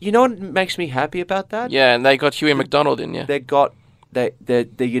 And you know what makes me happy about that? Yeah, and they got Huey McDonald in, yeah. They're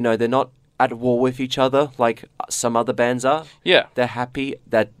not at war with each other like some other bands are. Yeah. They're happy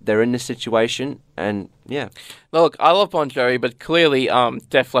that they're in this situation, and yeah. Look, I love Bon Jovi, but clearly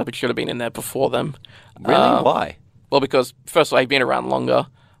Def Leppard should have been in there before them. Really? Why? Well, because, first of all, they've been around longer.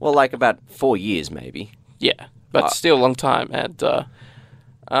 Well, like about 4 years, maybe. Yeah, but still a long time. And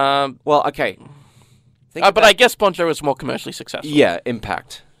Well, okay. but I guess Bon Jovi was more commercially successful. Yeah,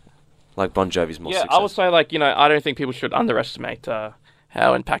 impact. Like Bon Jovi's more Yeah, successful. I would say, like, I don't think people should underestimate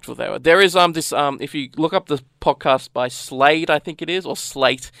how impactful they were. There is this if you look up the podcast by Slade, I think it is, or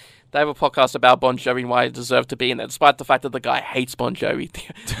Slate, they have a podcast about Bon Jovi and why he deserved to be in there, despite the fact that the guy hates Bon Jovi,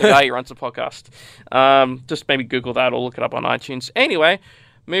 the guy who runs the podcast. Just maybe Google that or look it up on iTunes. Anyway,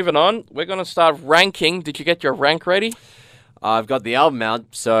 moving on, we're going to start ranking. Did you get your rank ready? I've got the album out,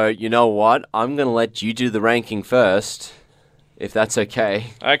 so you know what? I'm going to let you do the ranking first, if that's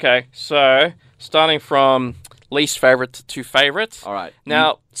okay. Okay, so starting from least favorite to favorite. All right.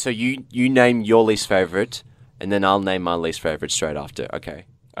 Now, you name your least favorite, and then I'll name my least favorite straight after. Okay.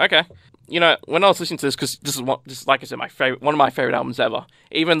 okay. When I was listening to this, because this is like I said, one of my favorite albums ever.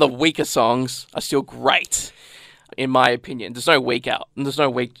 Even the weaker songs are still great, in my opinion. There's no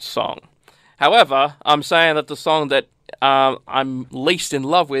weak song. However, I'm saying that the song that I'm least in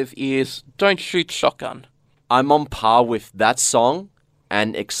love with is "Don't Shoot Shotgun." I'm on par with that song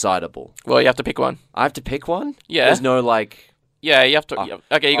and Excitable. Well, you have to pick one. I have to pick one? Yeah. There's no, like... Yeah, you have to.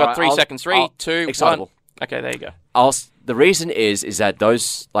 Okay, you got alright, 3 seconds. 3, 2, 1. Excitable. Okay, there you go. The reason is that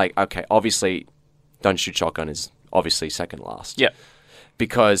those, like, okay, obviously, Don't Shoot Shotgun is obviously second last. Yeah.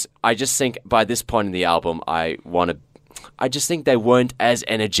 Because I just think by this point in the album, I just think they weren't as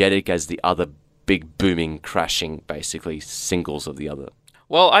energetic as the other big booming, crashing, basically, singles of the other.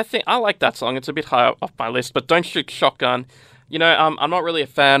 Well, I think I like that song. It's a bit higher off my list, but Don't Shoot Shotgun. I'm not really a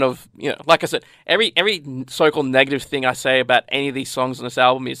fan of, like I said, every so-called negative thing I say about any of these songs on this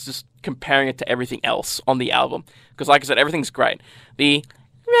album is just comparing it to everything else on the album. Because, like I said, everything's great. The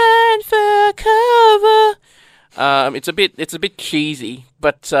Run for Cover, it's a bit cheesy,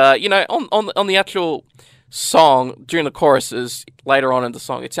 but on the actual song during the choruses later on in the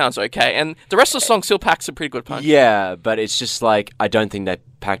song, it sounds okay, and the rest of the song still packs a pretty good punch. Yeah, but it's just like I don't think they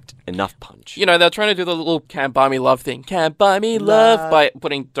packed enough punch. They're trying to do the little "Can't Buy Me Love" thing. Can't buy me love by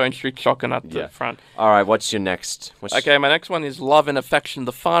putting "Don't Shoot Shotgun" at the front. All right, what's your next? Okay, my next one is "Love and Affection,"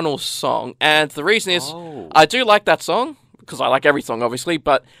 the final song, and the reason is I do like that song because I like every song, obviously,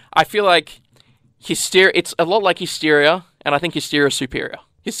 but I feel like Hysteria. It's a lot like Hysteria, and I think Hysteria is superior.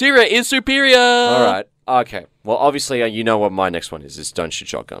 Hysteria is superior. All right. Okay. Well, obviously, you know what my next one is. It's Don't Shoot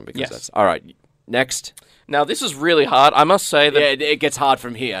Shotgun. Because that's... All right. Next. Now, this is really hard. I must say that... Yeah, it gets hard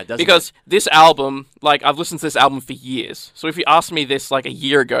from here, doesn't it? Because this album, like, I've listened to this album for years. So if you asked me this, like, a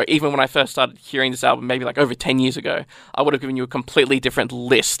year ago, even when I first started hearing this album, maybe, like, over 10 years ago, I would have given you a completely different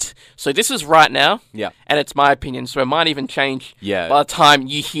list. So this is right now. Yeah. And it's my opinion, so it might even change by the time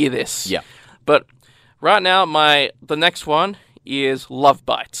you hear this. Yeah. But right now, the next one is Love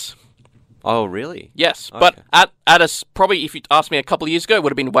Bites. Oh, really? Yes, Okay. but probably if you asked me a couple of years ago, it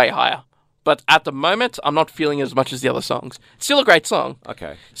would have been way higher. But at the moment, I'm not feeling as much as the other songs. Still a great song.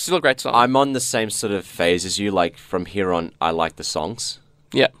 Okay. Still a great song. I'm on the same sort of phase as you. Like, from here on, I like the songs.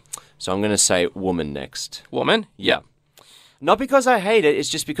 Yeah. So I'm going to say Woman next. Woman? Yeah. Not because I hate it, it's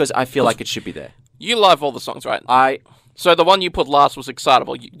just because I feel like it should be there. You love all the songs, right? So the one you put last was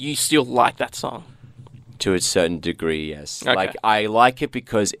Excitable. You still like that song? To a certain degree, yes. Okay. Like, I like it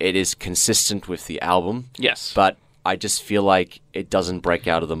because it is consistent with the album. Yes. But I just feel like it doesn't break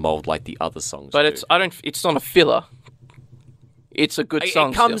out of the mold like the other songs But do. it's not a filler. It's a good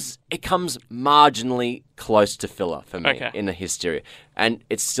song. It comes marginally close to filler for me in the Hysteria. And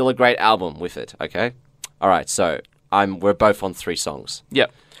it's still a great album with it, okay? All right, so we're both on 3 songs.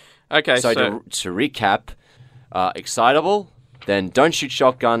 Yep. Okay, So to recap, Excitable, then Don't Shoot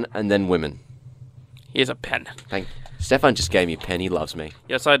Shotgun, and then Women. Here's a pen. Stefan just gave me a pen. He loves me.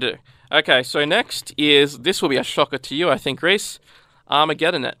 Yes, I do. Okay, so next is, this will be a shocker to you, I think, Reese.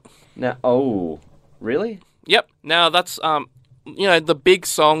 Armageddon It. Now, really? Yep. Now, that's, the big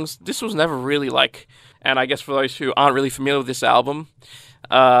songs. This was never really like, and I guess for those who aren't really familiar with this album,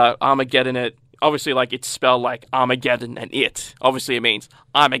 Armageddon It, obviously, like, it's spelled like Armageddon and it. Obviously, it means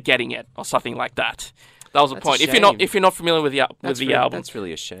I'm getting it, or something like that. That was the point. If you're not familiar with the album, that's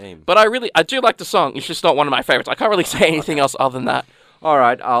really a shame. but I do like the song. It's just not one of my favorites. I can't really say anything else other than that. All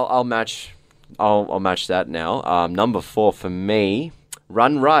right, I'll match that now. Number 4 for me,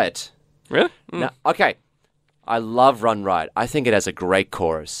 Run Riot. Really? Now, okay, I love Run Riot. I think it has a great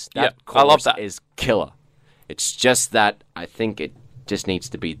chorus. I love that. Is killer. It's just that I think it just needs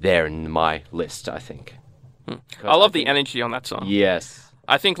to be there in my list, I think. I love the energy on that song. Yes.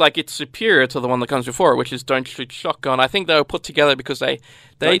 I think like it's superior to the one that comes before, which is Don't Shoot Shotgun. I think they were put together because they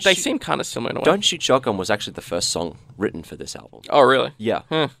seem kind of similar in a way. Don't Shoot Shotgun was actually the first song written for this album. Oh, really? Yeah.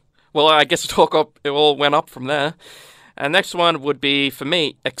 Well, I guess it all went up from there. And next one would be, for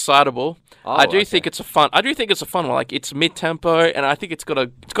me, Excitable. I do think it's a fun one. Like, it's mid-tempo, and I think it's got a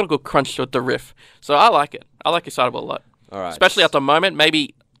good crunch to it, the riff. So I like it. I like Excitable a lot. All right. Especially at the moment.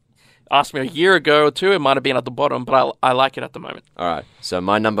 Maybe ask me a year ago or two, it might have been at the bottom, but I like it at the moment. All right. So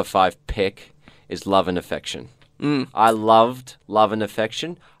my number 5 pick is Love and Affection. I loved Love and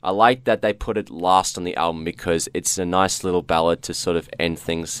Affection. I like that they put it last on the album because it's a nice little ballad to sort of end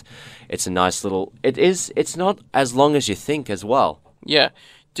things. It's a nice little... It's not as long as you think as well. Yeah.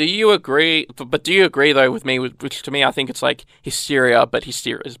 Do you agree... But do you agree, though, with me, which to me, I think it's like Hysteria, but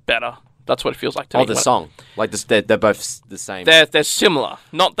Hysteria is better. That's what it feels like to me. Oh, the song. Like, they're both the same. They're similar.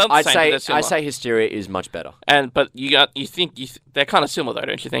 Not the same, but they're similar. I'd say Hysteria is much better. But they're kind of similar, though,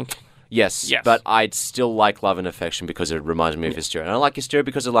 don't you think? Yes, but I'd still like Love and Affection because it reminds me of Hysteria. And I like Hysteria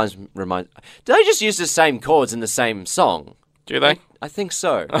because it reminds... Do they just use the same chords in the same song? Do they? I think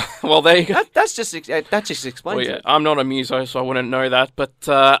so. Well, there you go. That just explains it. I'm not a muso, so I wouldn't know that. But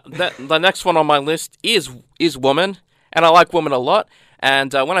the next one on my list is Woman, and I like Woman a lot.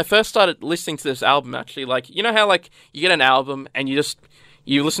 And when I first started listening to this album, actually, like, you know how, like, you get an album and you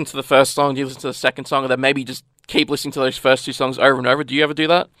listen to the first song, you listen to the second song, and then maybe just keep listening to those first 2 songs over and over. Do you ever do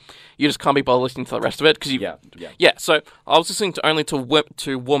that? You just can't be bothered listening to the rest of it? Yeah, so I was listening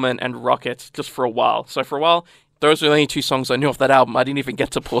to Woman and Rocket just for a while. So for a while, those were the only 2 songs I knew off that album. I didn't even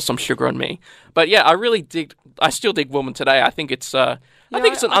get to Pour Some Sugar on Me. But yeah, I still dig Woman today. I think it's an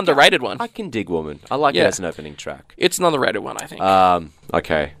underrated one. I can dig Woman. I like it as an opening track. It's an underrated one, I think.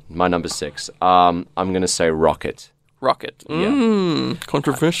 Okay, my number 6. I'm going to say Rocket. Rocket.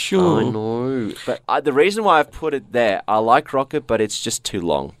 Controversial. I know. But the reason why I've put it there, I like Rocket, but it's just too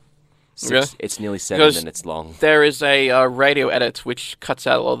long. It's nearly 7 minutes long. There is a radio edit which cuts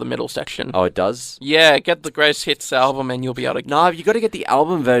out all the middle section. Oh, it does? Yeah, get the Greatest Hits album and you'll be able to... No, you got to get the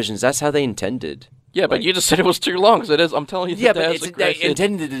album versions. That's how they intended. Yeah, but you just said it was too long, so it is. I'm telling you. Yeah, but they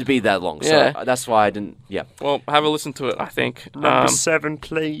intended it to be that long, so that's why I didn't... Yeah. Well, have a listen to it, I think. Number 7,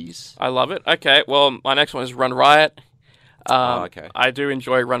 please. I love it. Okay, well, my next one is Run Riot. Okay. I do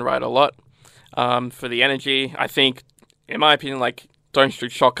enjoy Run Riot a lot. For the energy, I think, in my opinion, like, Don't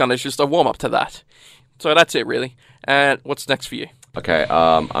Shoot Shotgun is just a warm-up to that. So that's it, really. And what's next for you? Okay,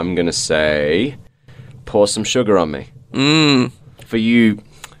 I'm going to say Pour Some Sugar on Me. For you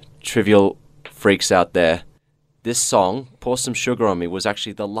trivial freaks out there, this song, Pour Some Sugar on Me, was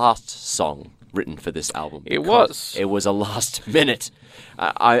actually the last song written for this album. It was. It was a last minute.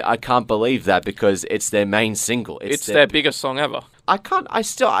 I can't believe that because it's their main single. It's their biggest song ever. It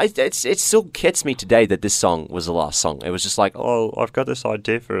still gets me today that this song was the last song. It was just like, oh, I've got this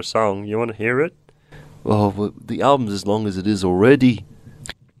idea for a song. You want to hear it? Well, the album's as long as it is already.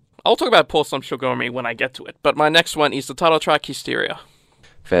 I'll talk about Pour Some Sugar on Me when I get to it. But my next one is the title track, Hysteria.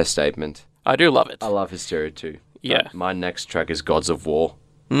 Fair statement. I do love it. I love Hysteria too. Yeah. But my next track is Gods of War.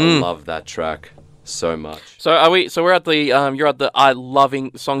 I love that track so much. So we're at the you're at the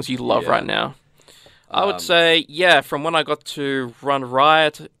loving songs you love right now. I would say, from when I got to Run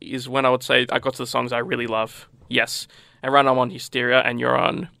Riot is when I would say I got to the songs I really love. Yes. And right now I'm on Hysteria, and you're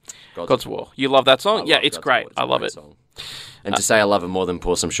on God's War. You love that song? Yeah, it's great. I love it. Song. And to say I love it more than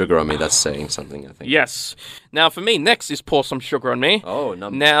Pour Some Sugar on Me, that's saying something, I think. Yes. Now, for me, next is Pour Some Sugar on Me. Oh,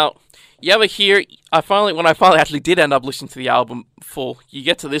 number. Now, you ever hear... when I finally actually did end up listening to the album full, you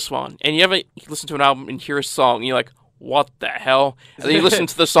get to this one, and you ever listen to an album and hear a song, and you're like, what the hell? And then you listen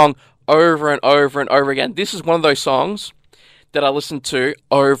to the song over and over and over again. This is one of those songs that I listened to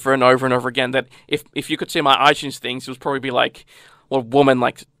over and over and over again, that if you could see my iTunes things, it would probably be like, well, Woman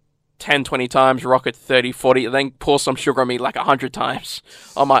like 10, 20 times, Rocket 30, 40, and then Pour Some Sugar on Me like 100 times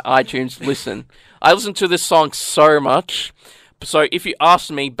on my iTunes listen. I listened to this song so much. So if you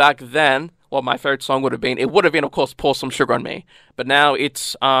asked me back then what my favorite song would have been, it would have been, of course, Pour Some Sugar on Me. But now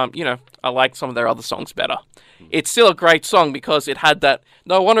it's, I like some of their other songs better. It's still a great song because it had that...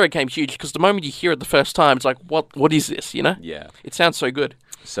 No wonder it became huge, because the moment you hear it the first time, it's like, what is this, you know? Yeah. It sounds so good.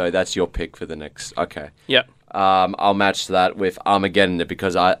 So that's your pick for the next... Okay. Yeah. I'll match that with Armageddon,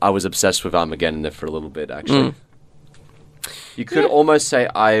 because I was obsessed with Armageddon for a little bit, actually. You could almost say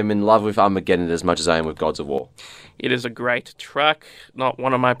I am in love with Armageddon as much as I am with Gods of War. It is a great track. Not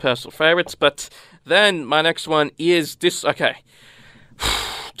one of my personal favorites, but then my next one is this... Okay.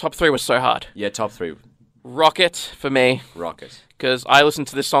 Top 3 was so hard. Yeah, top 3. Rocket, for me. Rocket. Because I listened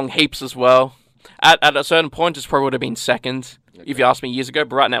to this song heaps as well. At a certain point, it probably would have been second, if you asked me years ago,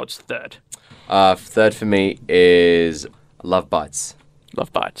 but right now it's third. Third for me is Love Bites.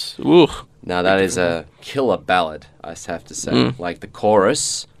 Love Bites. Ooh. Now, that is a killer ballad, I have to say. Like, the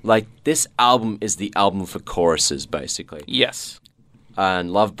chorus... Like, this album is the album for choruses, basically. Yes.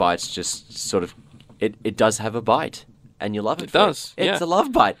 And Love Bites just sort of... It does have a bite. And you love it. It does, yeah. It's a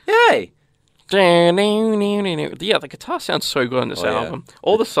love bite. Yay! Yeah, the guitar sounds so good on this album. Yeah.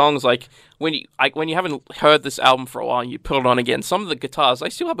 All the songs, like when you haven't heard this album for a while and you put it on again, some of the guitars, they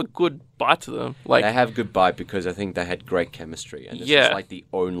still have a good bite to them. Like, they have good bite because I think they had great chemistry. And this is like the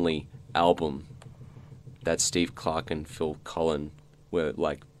only album that Steve Clark and Phil Collen were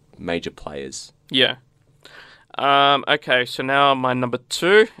like major players. Yeah. Okay, so now my number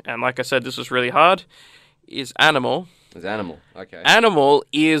 2, and like I said, this is really hard, is Animal. It's Animal, okay. Animal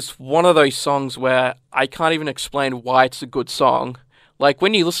is one of those songs where I can't even explain why it's a good song. Like,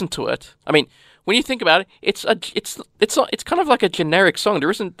 when you listen to it, I mean, when you think about it, it's kind of like a generic song.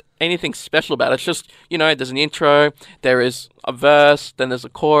 There isn't anything special about it. It's just, there's an intro, there is a verse, then there's a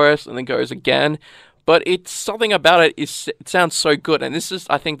chorus, and then goes again. But it's something about it sounds so good. And this is,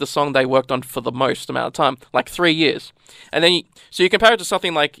 I think, the song they worked on for the most amount of time, like 3 years. And then, so you compare it to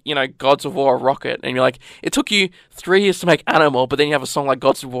something like, Gods of War or Rocket, and you're like, it took you 3 years to make Animal, but then you have a song like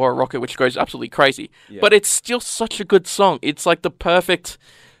Gods of War or Rocket, which goes absolutely crazy. Yeah. But it's still such a good song. It's like the perfect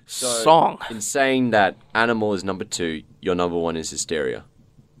song. In saying that Animal is number 2, your number 1 is Hysteria.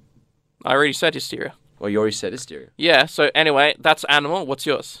 I already said Hysteria. Well, you already said Hysteria. Yeah, so anyway, that's Animal. What's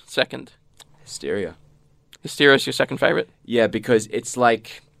yours? Second? Hysteria. Hysteria is your second favorite? Yeah, because it's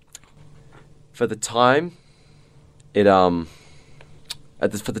like, for the time, for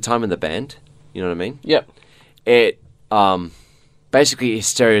the time in the band, you know what I mean? Yep. Basically,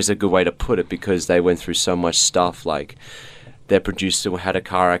 Hysteria is a good way to put it because they went through so much stuff. Like, their producer had a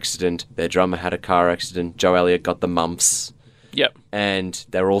car accident, their drummer had a car accident, Joe Elliott got the mumps. Yep. And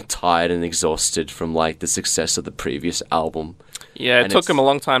they're all tired and exhausted from like the success of the previous album. Yeah, it took them a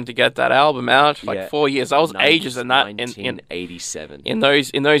long time to get that album out, like 4 years. That was ages in that. 1987. In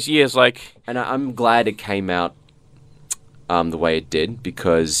those years, like... And I'm glad it came out the way it did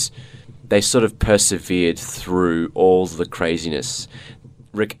because they sort of persevered through all the craziness.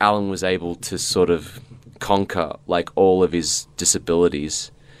 Rick Allen was able to sort of conquer like all of his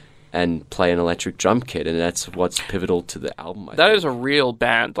disabilities and play an electric drum kit, and that's what's pivotal to the album. I think. Is a real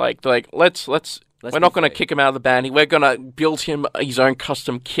band. Like let's we're not going to kick him out of the band. We're going to build him his own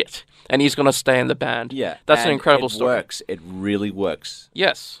custom kit, and he's going to stay in the band. Yeah, that's an incredible story. It works. It really works.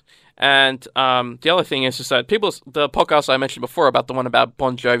 Yes. And the other thing is that the podcast I mentioned before about the one about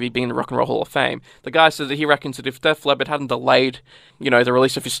Bon Jovi being in the Rock and Roll Hall of Fame, the guy said that he reckons that if Def Leppard hadn't delayed, the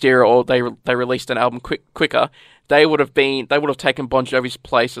release of Hysteria, or they released an album quicker, they would have taken Bon Jovi's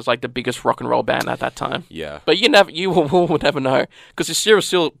place as like the biggest rock and roll band at that time. Yeah. But you will never know because Hysteria is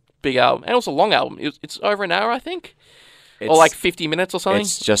still a big album, and it was a long album. It's over an hour, I think. Or like 50 minutes or something.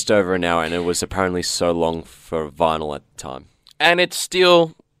 It's just over an hour, and it was apparently so long for vinyl at the time. And it's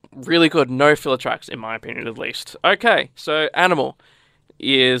still really good. No filler tracks, in my opinion, at least. Okay, so Animal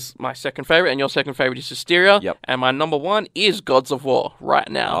is my second favorite, and your second favorite is Hysteria. Yep. And my number 1 is Gods of War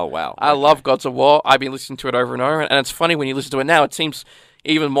right now. Oh, wow. I love Gods of War. I've been listening to it over and over, and it's funny when you listen to it now, it seems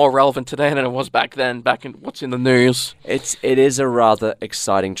even more relevant today than it was back then, back in what's in the news. It is a rather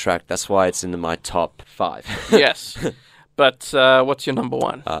exciting track. That's why it's in my top 5. Yes. But what's your number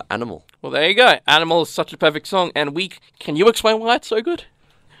one? Animal. Well, there you go. Animal is such a perfect song, and can you explain why it's so good?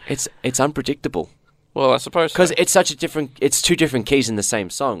 It's unpredictable. Well, I suppose because it's such a different. It's two different keys in the same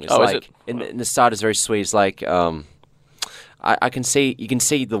song. It's is it? In the start, it's very sweet. It's like I can see you can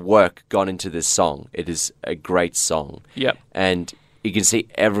see the work gone into this song. It is a great song. Yep. And you can see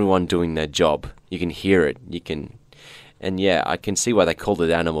everyone doing their job. You can hear it. And yeah, I can see why they called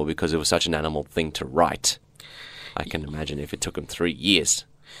it Animal, because it was such an animal thing to write. I can imagine if it took them 3 years.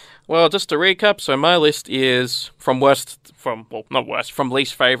 Well, just to recap, so my list is from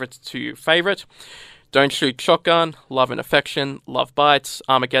least favourite to favourite. Don't Shoot Shotgun, Love and Affection, Love Bites,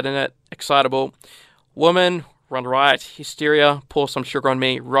 Armageddon It, Excitable, Woman, Run Riot, Hysteria, Pour Some Sugar on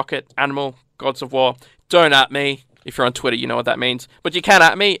Me, Rocket, Animal, Gods of War, Don't At Me. If you're on Twitter, you know what that means. But you can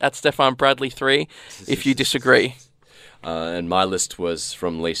at me at Stefan Bradley 3 if you disagree. And my list was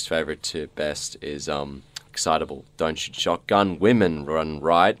from least favourite to best is Excitable, Don't Shoot Shotgun, Women, Run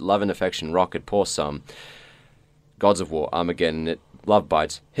Riot, Love and Affection, Rocket, Pour Some, Gods of War, Armageddon It, Love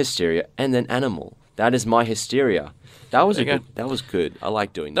Bites, Hysteria, and then Animal. That is my Hysteria. That was good. I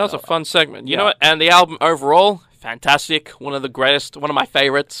like doing that. That was a fun segment. You know what? And the album overall, fantastic. One of the greatest. One of my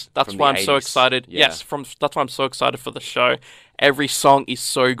favorites. That's why I'm so excited. Yeah. Yes, that's why I'm so excited for the show. Every song is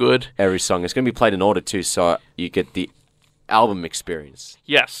so good. Every song. It's going to be played in order too, so you get the album experience.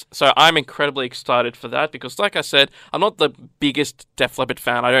 Yes, so I'm incredibly excited for that because, like I said, I'm not the biggest Def Leppard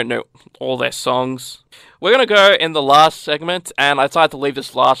fan. I don't know all their songs. We're going to go in the last segment, and I decided to leave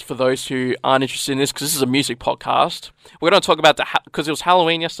this last for those who aren't interested in this because this is a music podcast. We're going to talk about because it was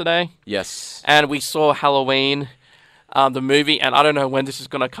Halloween yesterday. Yes. And we saw Halloween, the movie, and I don't know when this is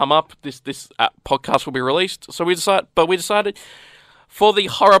going to come up. This podcast will be released. So we decided for the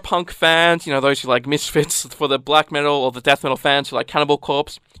horror punk fans, you know, those who like Misfits, for the black metal or the death metal fans who like Cannibal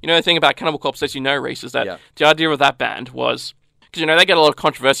Corpse, you know, the thing about Cannibal Corpse, as you know, Reese, is that the idea of that band was, because, you know, they get a lot of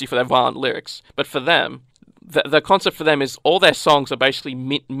controversy for their violent lyrics, but for them, the concept for them is all their songs are basically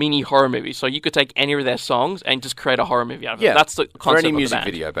mini horror movies. So you could take any of their songs and just create a horror movie out of it. That's the concept for any of music the band.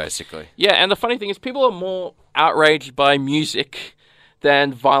 video, basically. Yeah, and the funny thing is people are more outraged by music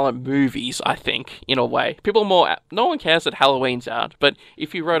than violent movies, I think, in a way. People are more... No one cares that Halloween's out, but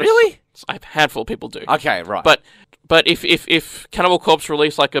if you wrote Really? A handful of people do. Okay, right. But if Cannibal Corpse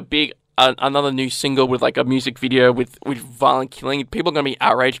released like a big... another new single with like a music video with violent killing, people are going to be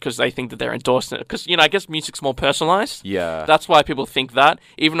outraged because they think that they're endorsing it. Because, you know, I guess music's more personalized. Yeah. That's why people think that,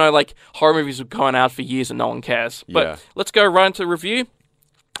 even though like horror movies have gone out for years and no one cares. But let's go right into the review.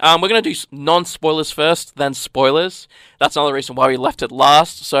 We're going to do non-spoilers first, then spoilers. That's another reason why we left it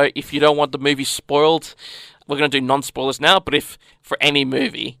last. So if you don't want the movie spoiled, we're going to do non-spoilers now. But if for any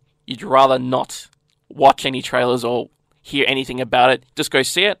movie you'd rather not watch any trailers or hear anything about it, just go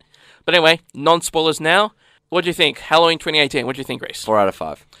see it. But anyway, non-spoilers now. What do you think? Halloween 2018, what do you think, Reese? 4 out of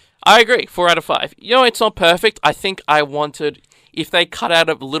 5. I agree, 4 out of 5. You know, it's not perfect. I think I wanted... If they cut out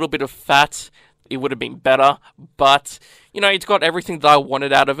a little bit of fat, it would have been better. But, you know, it's got everything that I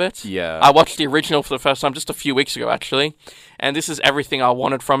wanted out of it. Yeah. I watched the original for the first time just a few weeks ago, actually. And this is everything I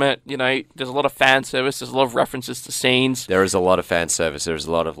wanted from it. You know, there's a lot of fan service. There's a lot of references to scenes. There is a lot of fan service. There's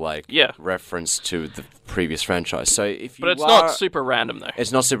a lot of, reference to the previous franchise. So if you But it's not super random, though.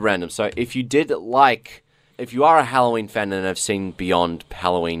 It's not super random. So if you did if you are a Halloween fan and have seen beyond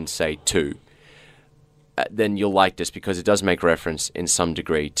Halloween, say, 2, then you'll like this because it does make reference in some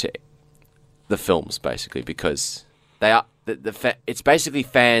degree to the films, basically, because they are it's basically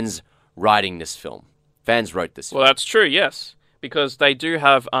fans writing this film. Fans wrote this film. Well, that's true, yes, because they do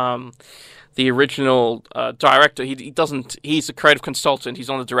have the original director. He's a creative consultant. He's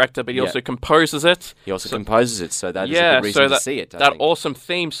not the director, but he also composes it. He also composes it, so that is a good reason to see it. That awesome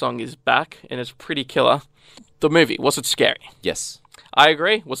theme song is back, and it's pretty killer. The movie, was it scary? Yes. I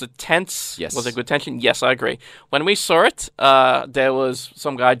agree. Was it tense? Yes. Was it good tension? Yes, I agree. When we saw it, there was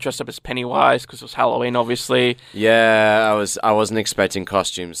some guy dressed up as Pennywise because it was Halloween, obviously. Yeah, I wasn't expecting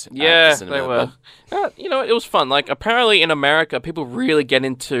costumes. Yeah, they were. You know, it was fun. Like, apparently in America, people really get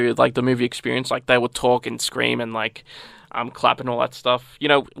into like the movie experience. Like, they would talk and scream and like clap and all that stuff. You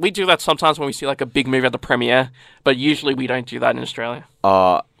know, we do that sometimes when we see like a big movie at the premiere, but usually we don't do that in Australia.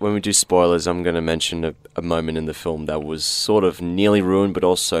 When we do spoilers, I'm going to mention a moment in the film that was sort of nearly ruined, but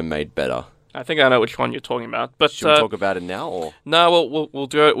also made better. I think I know which one you're talking about. But should we talk about it now, or no? We'll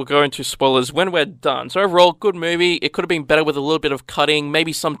do it. We'll go into spoilers when we're done. So overall, good movie. It could have been better with a little bit of cutting,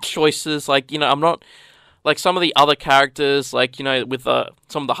 maybe some choices. Like, you know, I'm not like some of the other characters, like, you know, with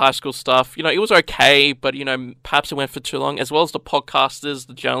some of the high school stuff. You know, it was okay, but, you know, perhaps it went for too long. As well as the podcasters,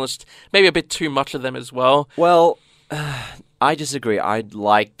 the journalists, maybe a bit too much of them as well. Well, I disagree. I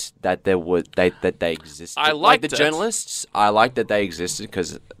liked that they existed. I like liked the it. journalists. I liked that they existed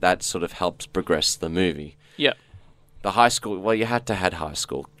because that sort of helped progress the movie. Yeah. The high school. Well, you had to have high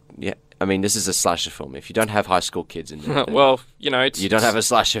school. Yeah. I mean, this is a slasher film. If you don't have high school kids in there, then Well, it's you don't have a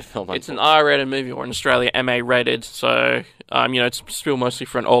slasher film. It's an R-rated movie, or in Australia, MA rated. So, it's still mostly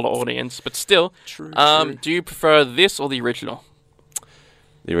for an older audience. But still, True. do you prefer this or the original?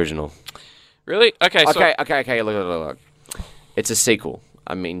 The original. Really? Okay. So, Okay. Look. It's a sequel.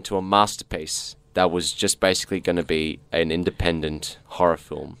 I mean, to a masterpiece that was just basically going to be an independent horror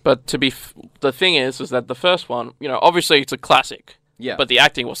film. but the thing is that the first one, obviously it's a classic. Yeah. But the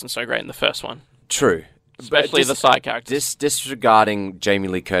acting wasn't so great in the first one, True. especially the side characters. Disregarding Jamie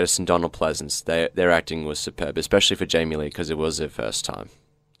Lee Curtis and Donald Pleasance, their acting was superb, especially for Jamie Lee because it was their first time.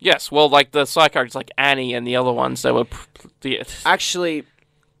 Yes. Well, like the side characters, like Annie and the other ones, they were. Actually,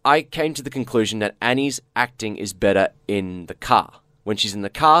 I came to the conclusion that Annie's acting is better in the car. When she's in the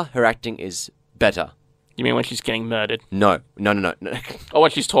car, her acting is better. You mean when she's getting murdered? No. Or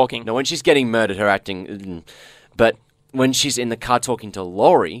when she's talking? No, when she's getting murdered, her acting... But when she's in the car talking to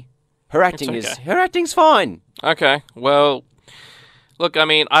Laurie, her acting's fine. Okay. Well, look, I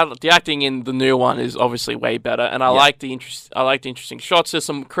mean, the acting in the new one is obviously way better, and I like the interesting shots. There's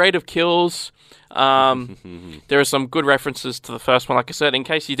some creative kills. There are some good references to the first one, like I said. In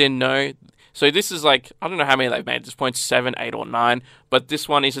case you didn't know, so this is like, I don't know how many they've made at this point, 7, 8, or 9, but this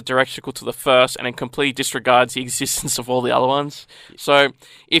one is a direct sequel to the first, and it completely disregards the existence of all the other ones. So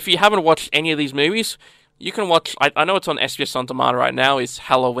if you haven't watched any of these movies, you can watch, I know it's on SBS On Demand right now, is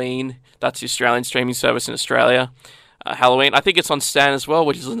Halloween. That's the Australian streaming service in Australia. Halloween. I think it's on Stan as well,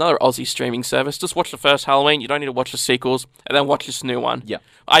 which is another Aussie streaming service. Just watch the first Halloween. You don't need to watch the sequels, and then watch this new one. Yeah.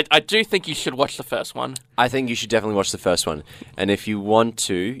 I do think you should watch the first one. I think you should definitely watch the first one. And if you want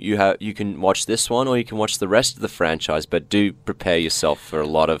to, you can watch this one or you can watch the rest of the franchise, but do prepare yourself for a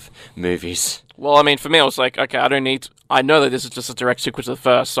lot of movies. Well, I mean, for me, I was like, okay, I know that this is just a direct sequel to the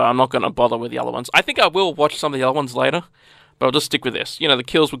first, so I'm not going to bother with the other ones. I think I will watch some of the other ones later, but I'll just stick with this. The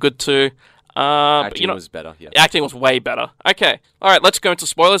kills were good too. Acting was better, yeah. Acting was way better. Okay. All right, let's go into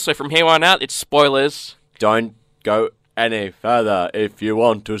spoilers. So from here on out, it's spoilers. Don't go any further if you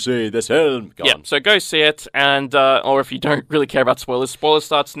want to see this film. Go on. So go see it, and or if you don't really care about spoilers, spoiler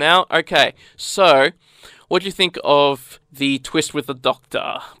starts now. Okay, so what do you think of the twist with the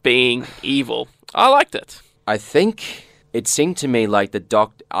Doctor being evil? I liked it. I think it seemed to me like the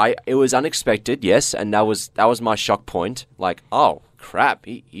Doctor... It was unexpected, yes, and that was my shock point. Like, oh, crap,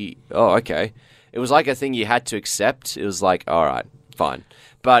 okay. It was like a thing you had to accept. It was like, all right, fine.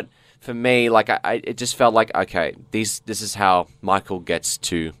 But for me, like, it just felt like, okay, this is how Michael gets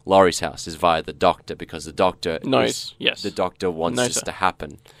to Laurie's house, is via the Doctor, because the Doctor knows. Yes, the Doctor wants this to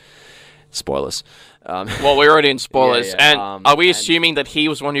happen. Spoilers. Well, we're already in spoilers, yeah. And are we assuming that he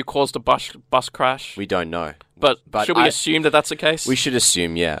was the one who caused the bus crash? We don't know. But should we assume that that's the case? We should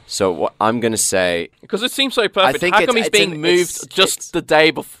assume, yeah. So what I'm going to say... Because it seems so perfect. How come he's being moved just the day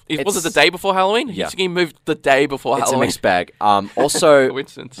before... Was it the day before Halloween? Yeah. He's getting moved the day before Halloween. It's a mixed bag. Also,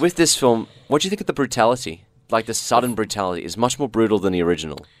 Coincidence. with this film, what do you think of the brutality? Like, the sudden brutality is much more brutal than the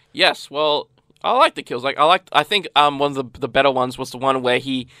original. Yes, well, I like the kills. I think one of the better ones was the one where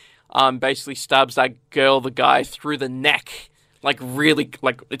he basically stabs that girl, the guy, through the neck. Like, really,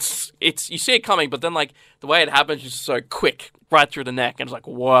 like, it's you see it coming, but then, like, the way it happens is so quick, right through the neck, and it's like,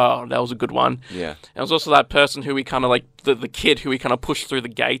 wow, that was a good one. Yeah. And it was also that person who we kind of, like, the kid who we kind of pushed through the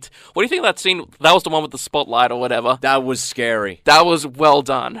gate. What do you think of that scene? That was the one with the spotlight or whatever. That was scary. That was well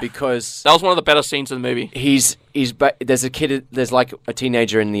done. Because... That was one of the better scenes in the movie. There's a kid, there's, like, a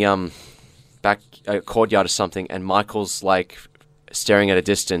teenager in the, back courtyard or something, and Michael's, like, staring at a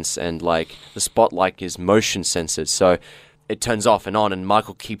distance, and, like, the spotlight is motion censored, so... It turns off and on, and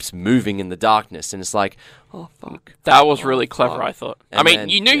Michael keeps moving in the darkness, and it's like, oh, fuck. That was really clever, fuck. I thought. And I mean,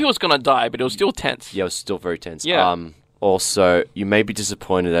 you knew he was going to die, but it was still tense. Yeah, it was still very tense. Yeah. Also, you may be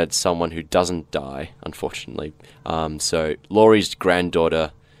disappointed at someone who doesn't die, unfortunately. So, Laurie's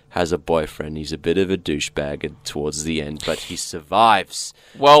granddaughter has a boyfriend. He's a bit of a douchebag towards the end, but he survives.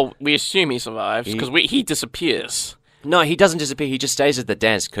 Well, we assume he survives, because he disappears. No, he doesn't disappear. He just stays at the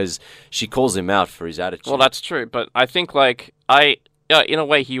dance because she calls him out for his attitude. Well, that's true, but I think, like, in a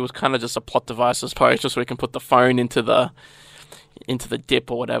way, he was kind of just a plot device, I suppose, just so we can put the phone into the dip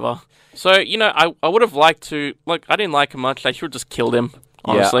or whatever. So, I would have liked to, like, I didn't like him much. They should have just killed him,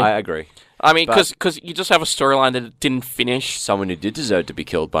 honestly. Yeah, I agree. I mean, because you just have a storyline that didn't finish. Someone who did deserve to be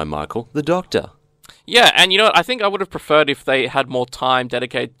killed by Michael, the Doctor. Yeah, and you know what? I think I would have preferred if they had more time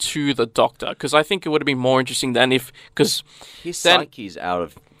dedicated to the Doctor, because I think it would have been more interesting than because His then psyche's out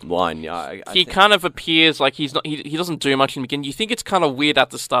of line. Yeah, I he think- kind of appears like he's not. He doesn't do much in the beginning. You think it's kind of weird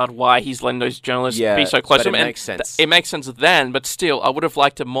at the start why he's letting those journalists Yeah, be so close but to him. it and makes sense. It makes sense then, but still, I would have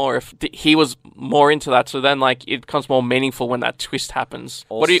liked it more if he was more into that. So then, like, it becomes more meaningful when that twist happens.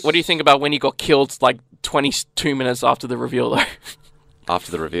 What do you think about when he got killed like 22 minutes after the reveal, though?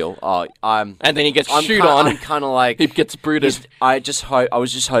 after the reveal. And then he gets I'm shoot on. I'm kind of like He gets brooded. I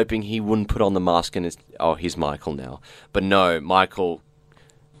was just hoping he wouldn't put on the mask and he's Michael now. But no, Michael,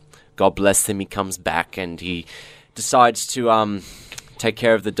 God bless him, he comes back and he decides to take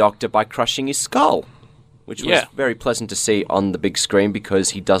care of the Doctor by crushing his skull, which was very pleasant to see on the big screen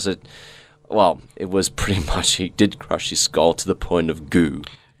because he does it. Well, it was pretty much he did crush his skull to the point of goo.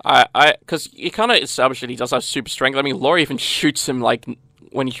 Because he kind of established that he does have super strength. I mean, Laurie even shoots him like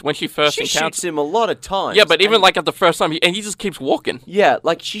when she first She encounters. shoots him a lot of times. Yeah, but even and- like at the first time, he just keeps walking. Yeah,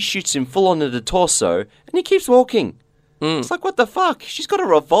 like she shoots him full onto the torso, and he keeps walking. It's like, what the fuck? She's got a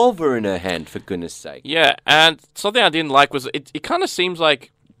revolver in her hand, for goodness sake. Yeah, and something I didn't like was it kind of seems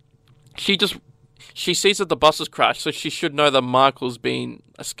like she sees that the bus has crashed, so she should know that Michael's been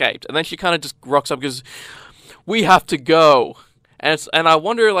escaped, and then she kind of just rocks up because we have to go, and I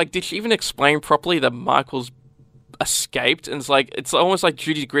wonder, like, did she even explain properly that Michael's escaped? And it's almost like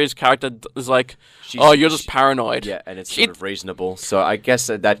Judy Greer's character is like, oh, you're just paranoid. Yeah, and it's sort of reasonable. So I guess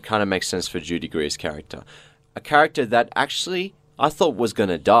that kind of makes sense for Judy Greer's character. A character that actually I thought was going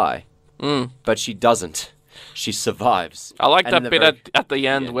to die, but she doesn't. She survives. I like And that in bit at the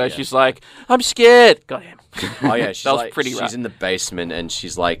end Yeah, where yeah. she's like, I'm scared. Got him. Oh yeah, she's That was like, pretty she's rad. in the basement and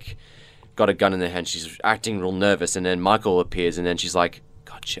she's like got a gun in her hand. She's acting real nervous, and then Michael appears, and then she's like,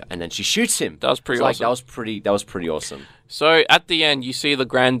 "Gotcha!" And then she shoots him. That was pretty It's like, awesome. that was pretty awesome. So at the end, you see the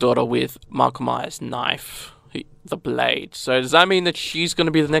granddaughter with Michael Myers' knife, the blade. So does that mean that she's going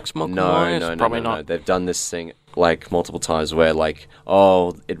to be the next Michael Myers? No, Probably no. not. They've done this thing like multiple times where like,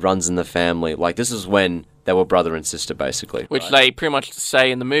 oh, it runs in the family. Like this is when they were brother and sister, basically. Which right? they pretty much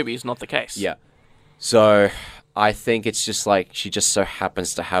say in the movie is not the case. Yeah. So I think it's just like she just so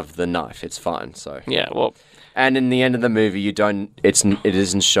happens to have the knife. It's fine. So Yeah, well, and in the end of the movie, it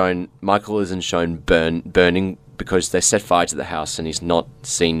isn't shown. Michael isn't shown burning because they set fire to the house and he's not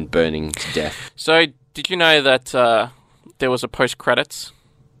seen burning to death. so did you know that there was a post-credits?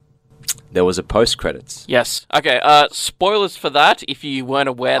 There was a post credits. Yes. Okay, spoilers for that if you weren't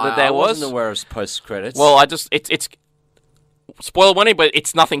aware that there I was. wasn't aware of post credits. Well, it's spoiler warning, but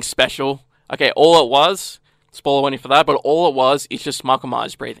it's nothing special. Okay, all it was, spoiler warning for that, but all it was is just Michael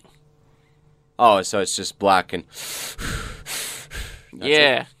Myers breathing. oh, so it's just black and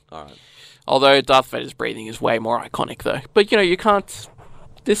Yeah. all right. Although Darth Vader's breathing is way more iconic, though. But, you can't...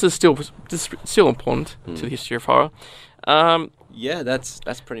 This is still important to the history of horror. Yeah, that's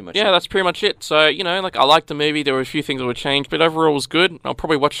pretty much. Yeah, it. that's pretty much it. So, I liked the movie. There were a few things that were changed, but overall it was good. I'll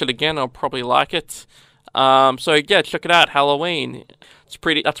probably watch it again. I'll probably like it. So, yeah, check it out. Halloween. That's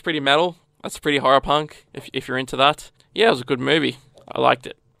pretty metal. That's pretty horror punk, if you're into that. Yeah, it was a good movie. I liked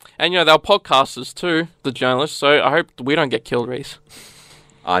it. And, they were podcasters too, the journalists, so I hope we don't get killed, Reese.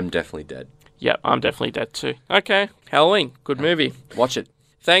 I'm definitely dead. Yep, I'm definitely dead too. Okay, Halloween. Good movie. Watch it.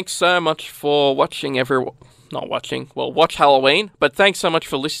 Thanks so much for watching, watch Halloween, but thanks so much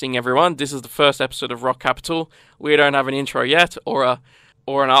for listening, everyone. This is the first episode of Rock Capital. We don't have an intro yet, or an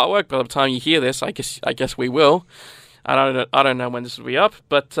artwork. By the time you hear this, I guess we will. I don't know when this will be up,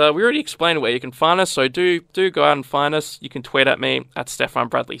 but we already explained where you can find us, so do go out and find us. You can tweet at me at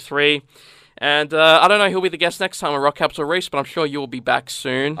StefanBradley3. And I don't know who'll be the guest next time on Rock Capital Reese, but I'm sure you will be back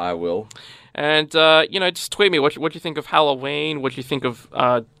soon. I will. And, just tweet me what you think of Halloween, what you think of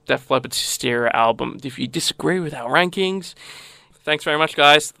Def Leppard's Hysteria album. If you disagree with our rankings. Thanks very much,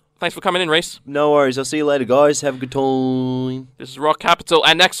 guys. Thanks for coming in, Reese. No worries. I'll see you later, guys. Have a good time. This is Rock Capital,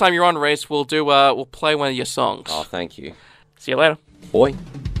 and next time you're on, Reese, we'll play one of your songs. Oh, thank you. See you later. Boy.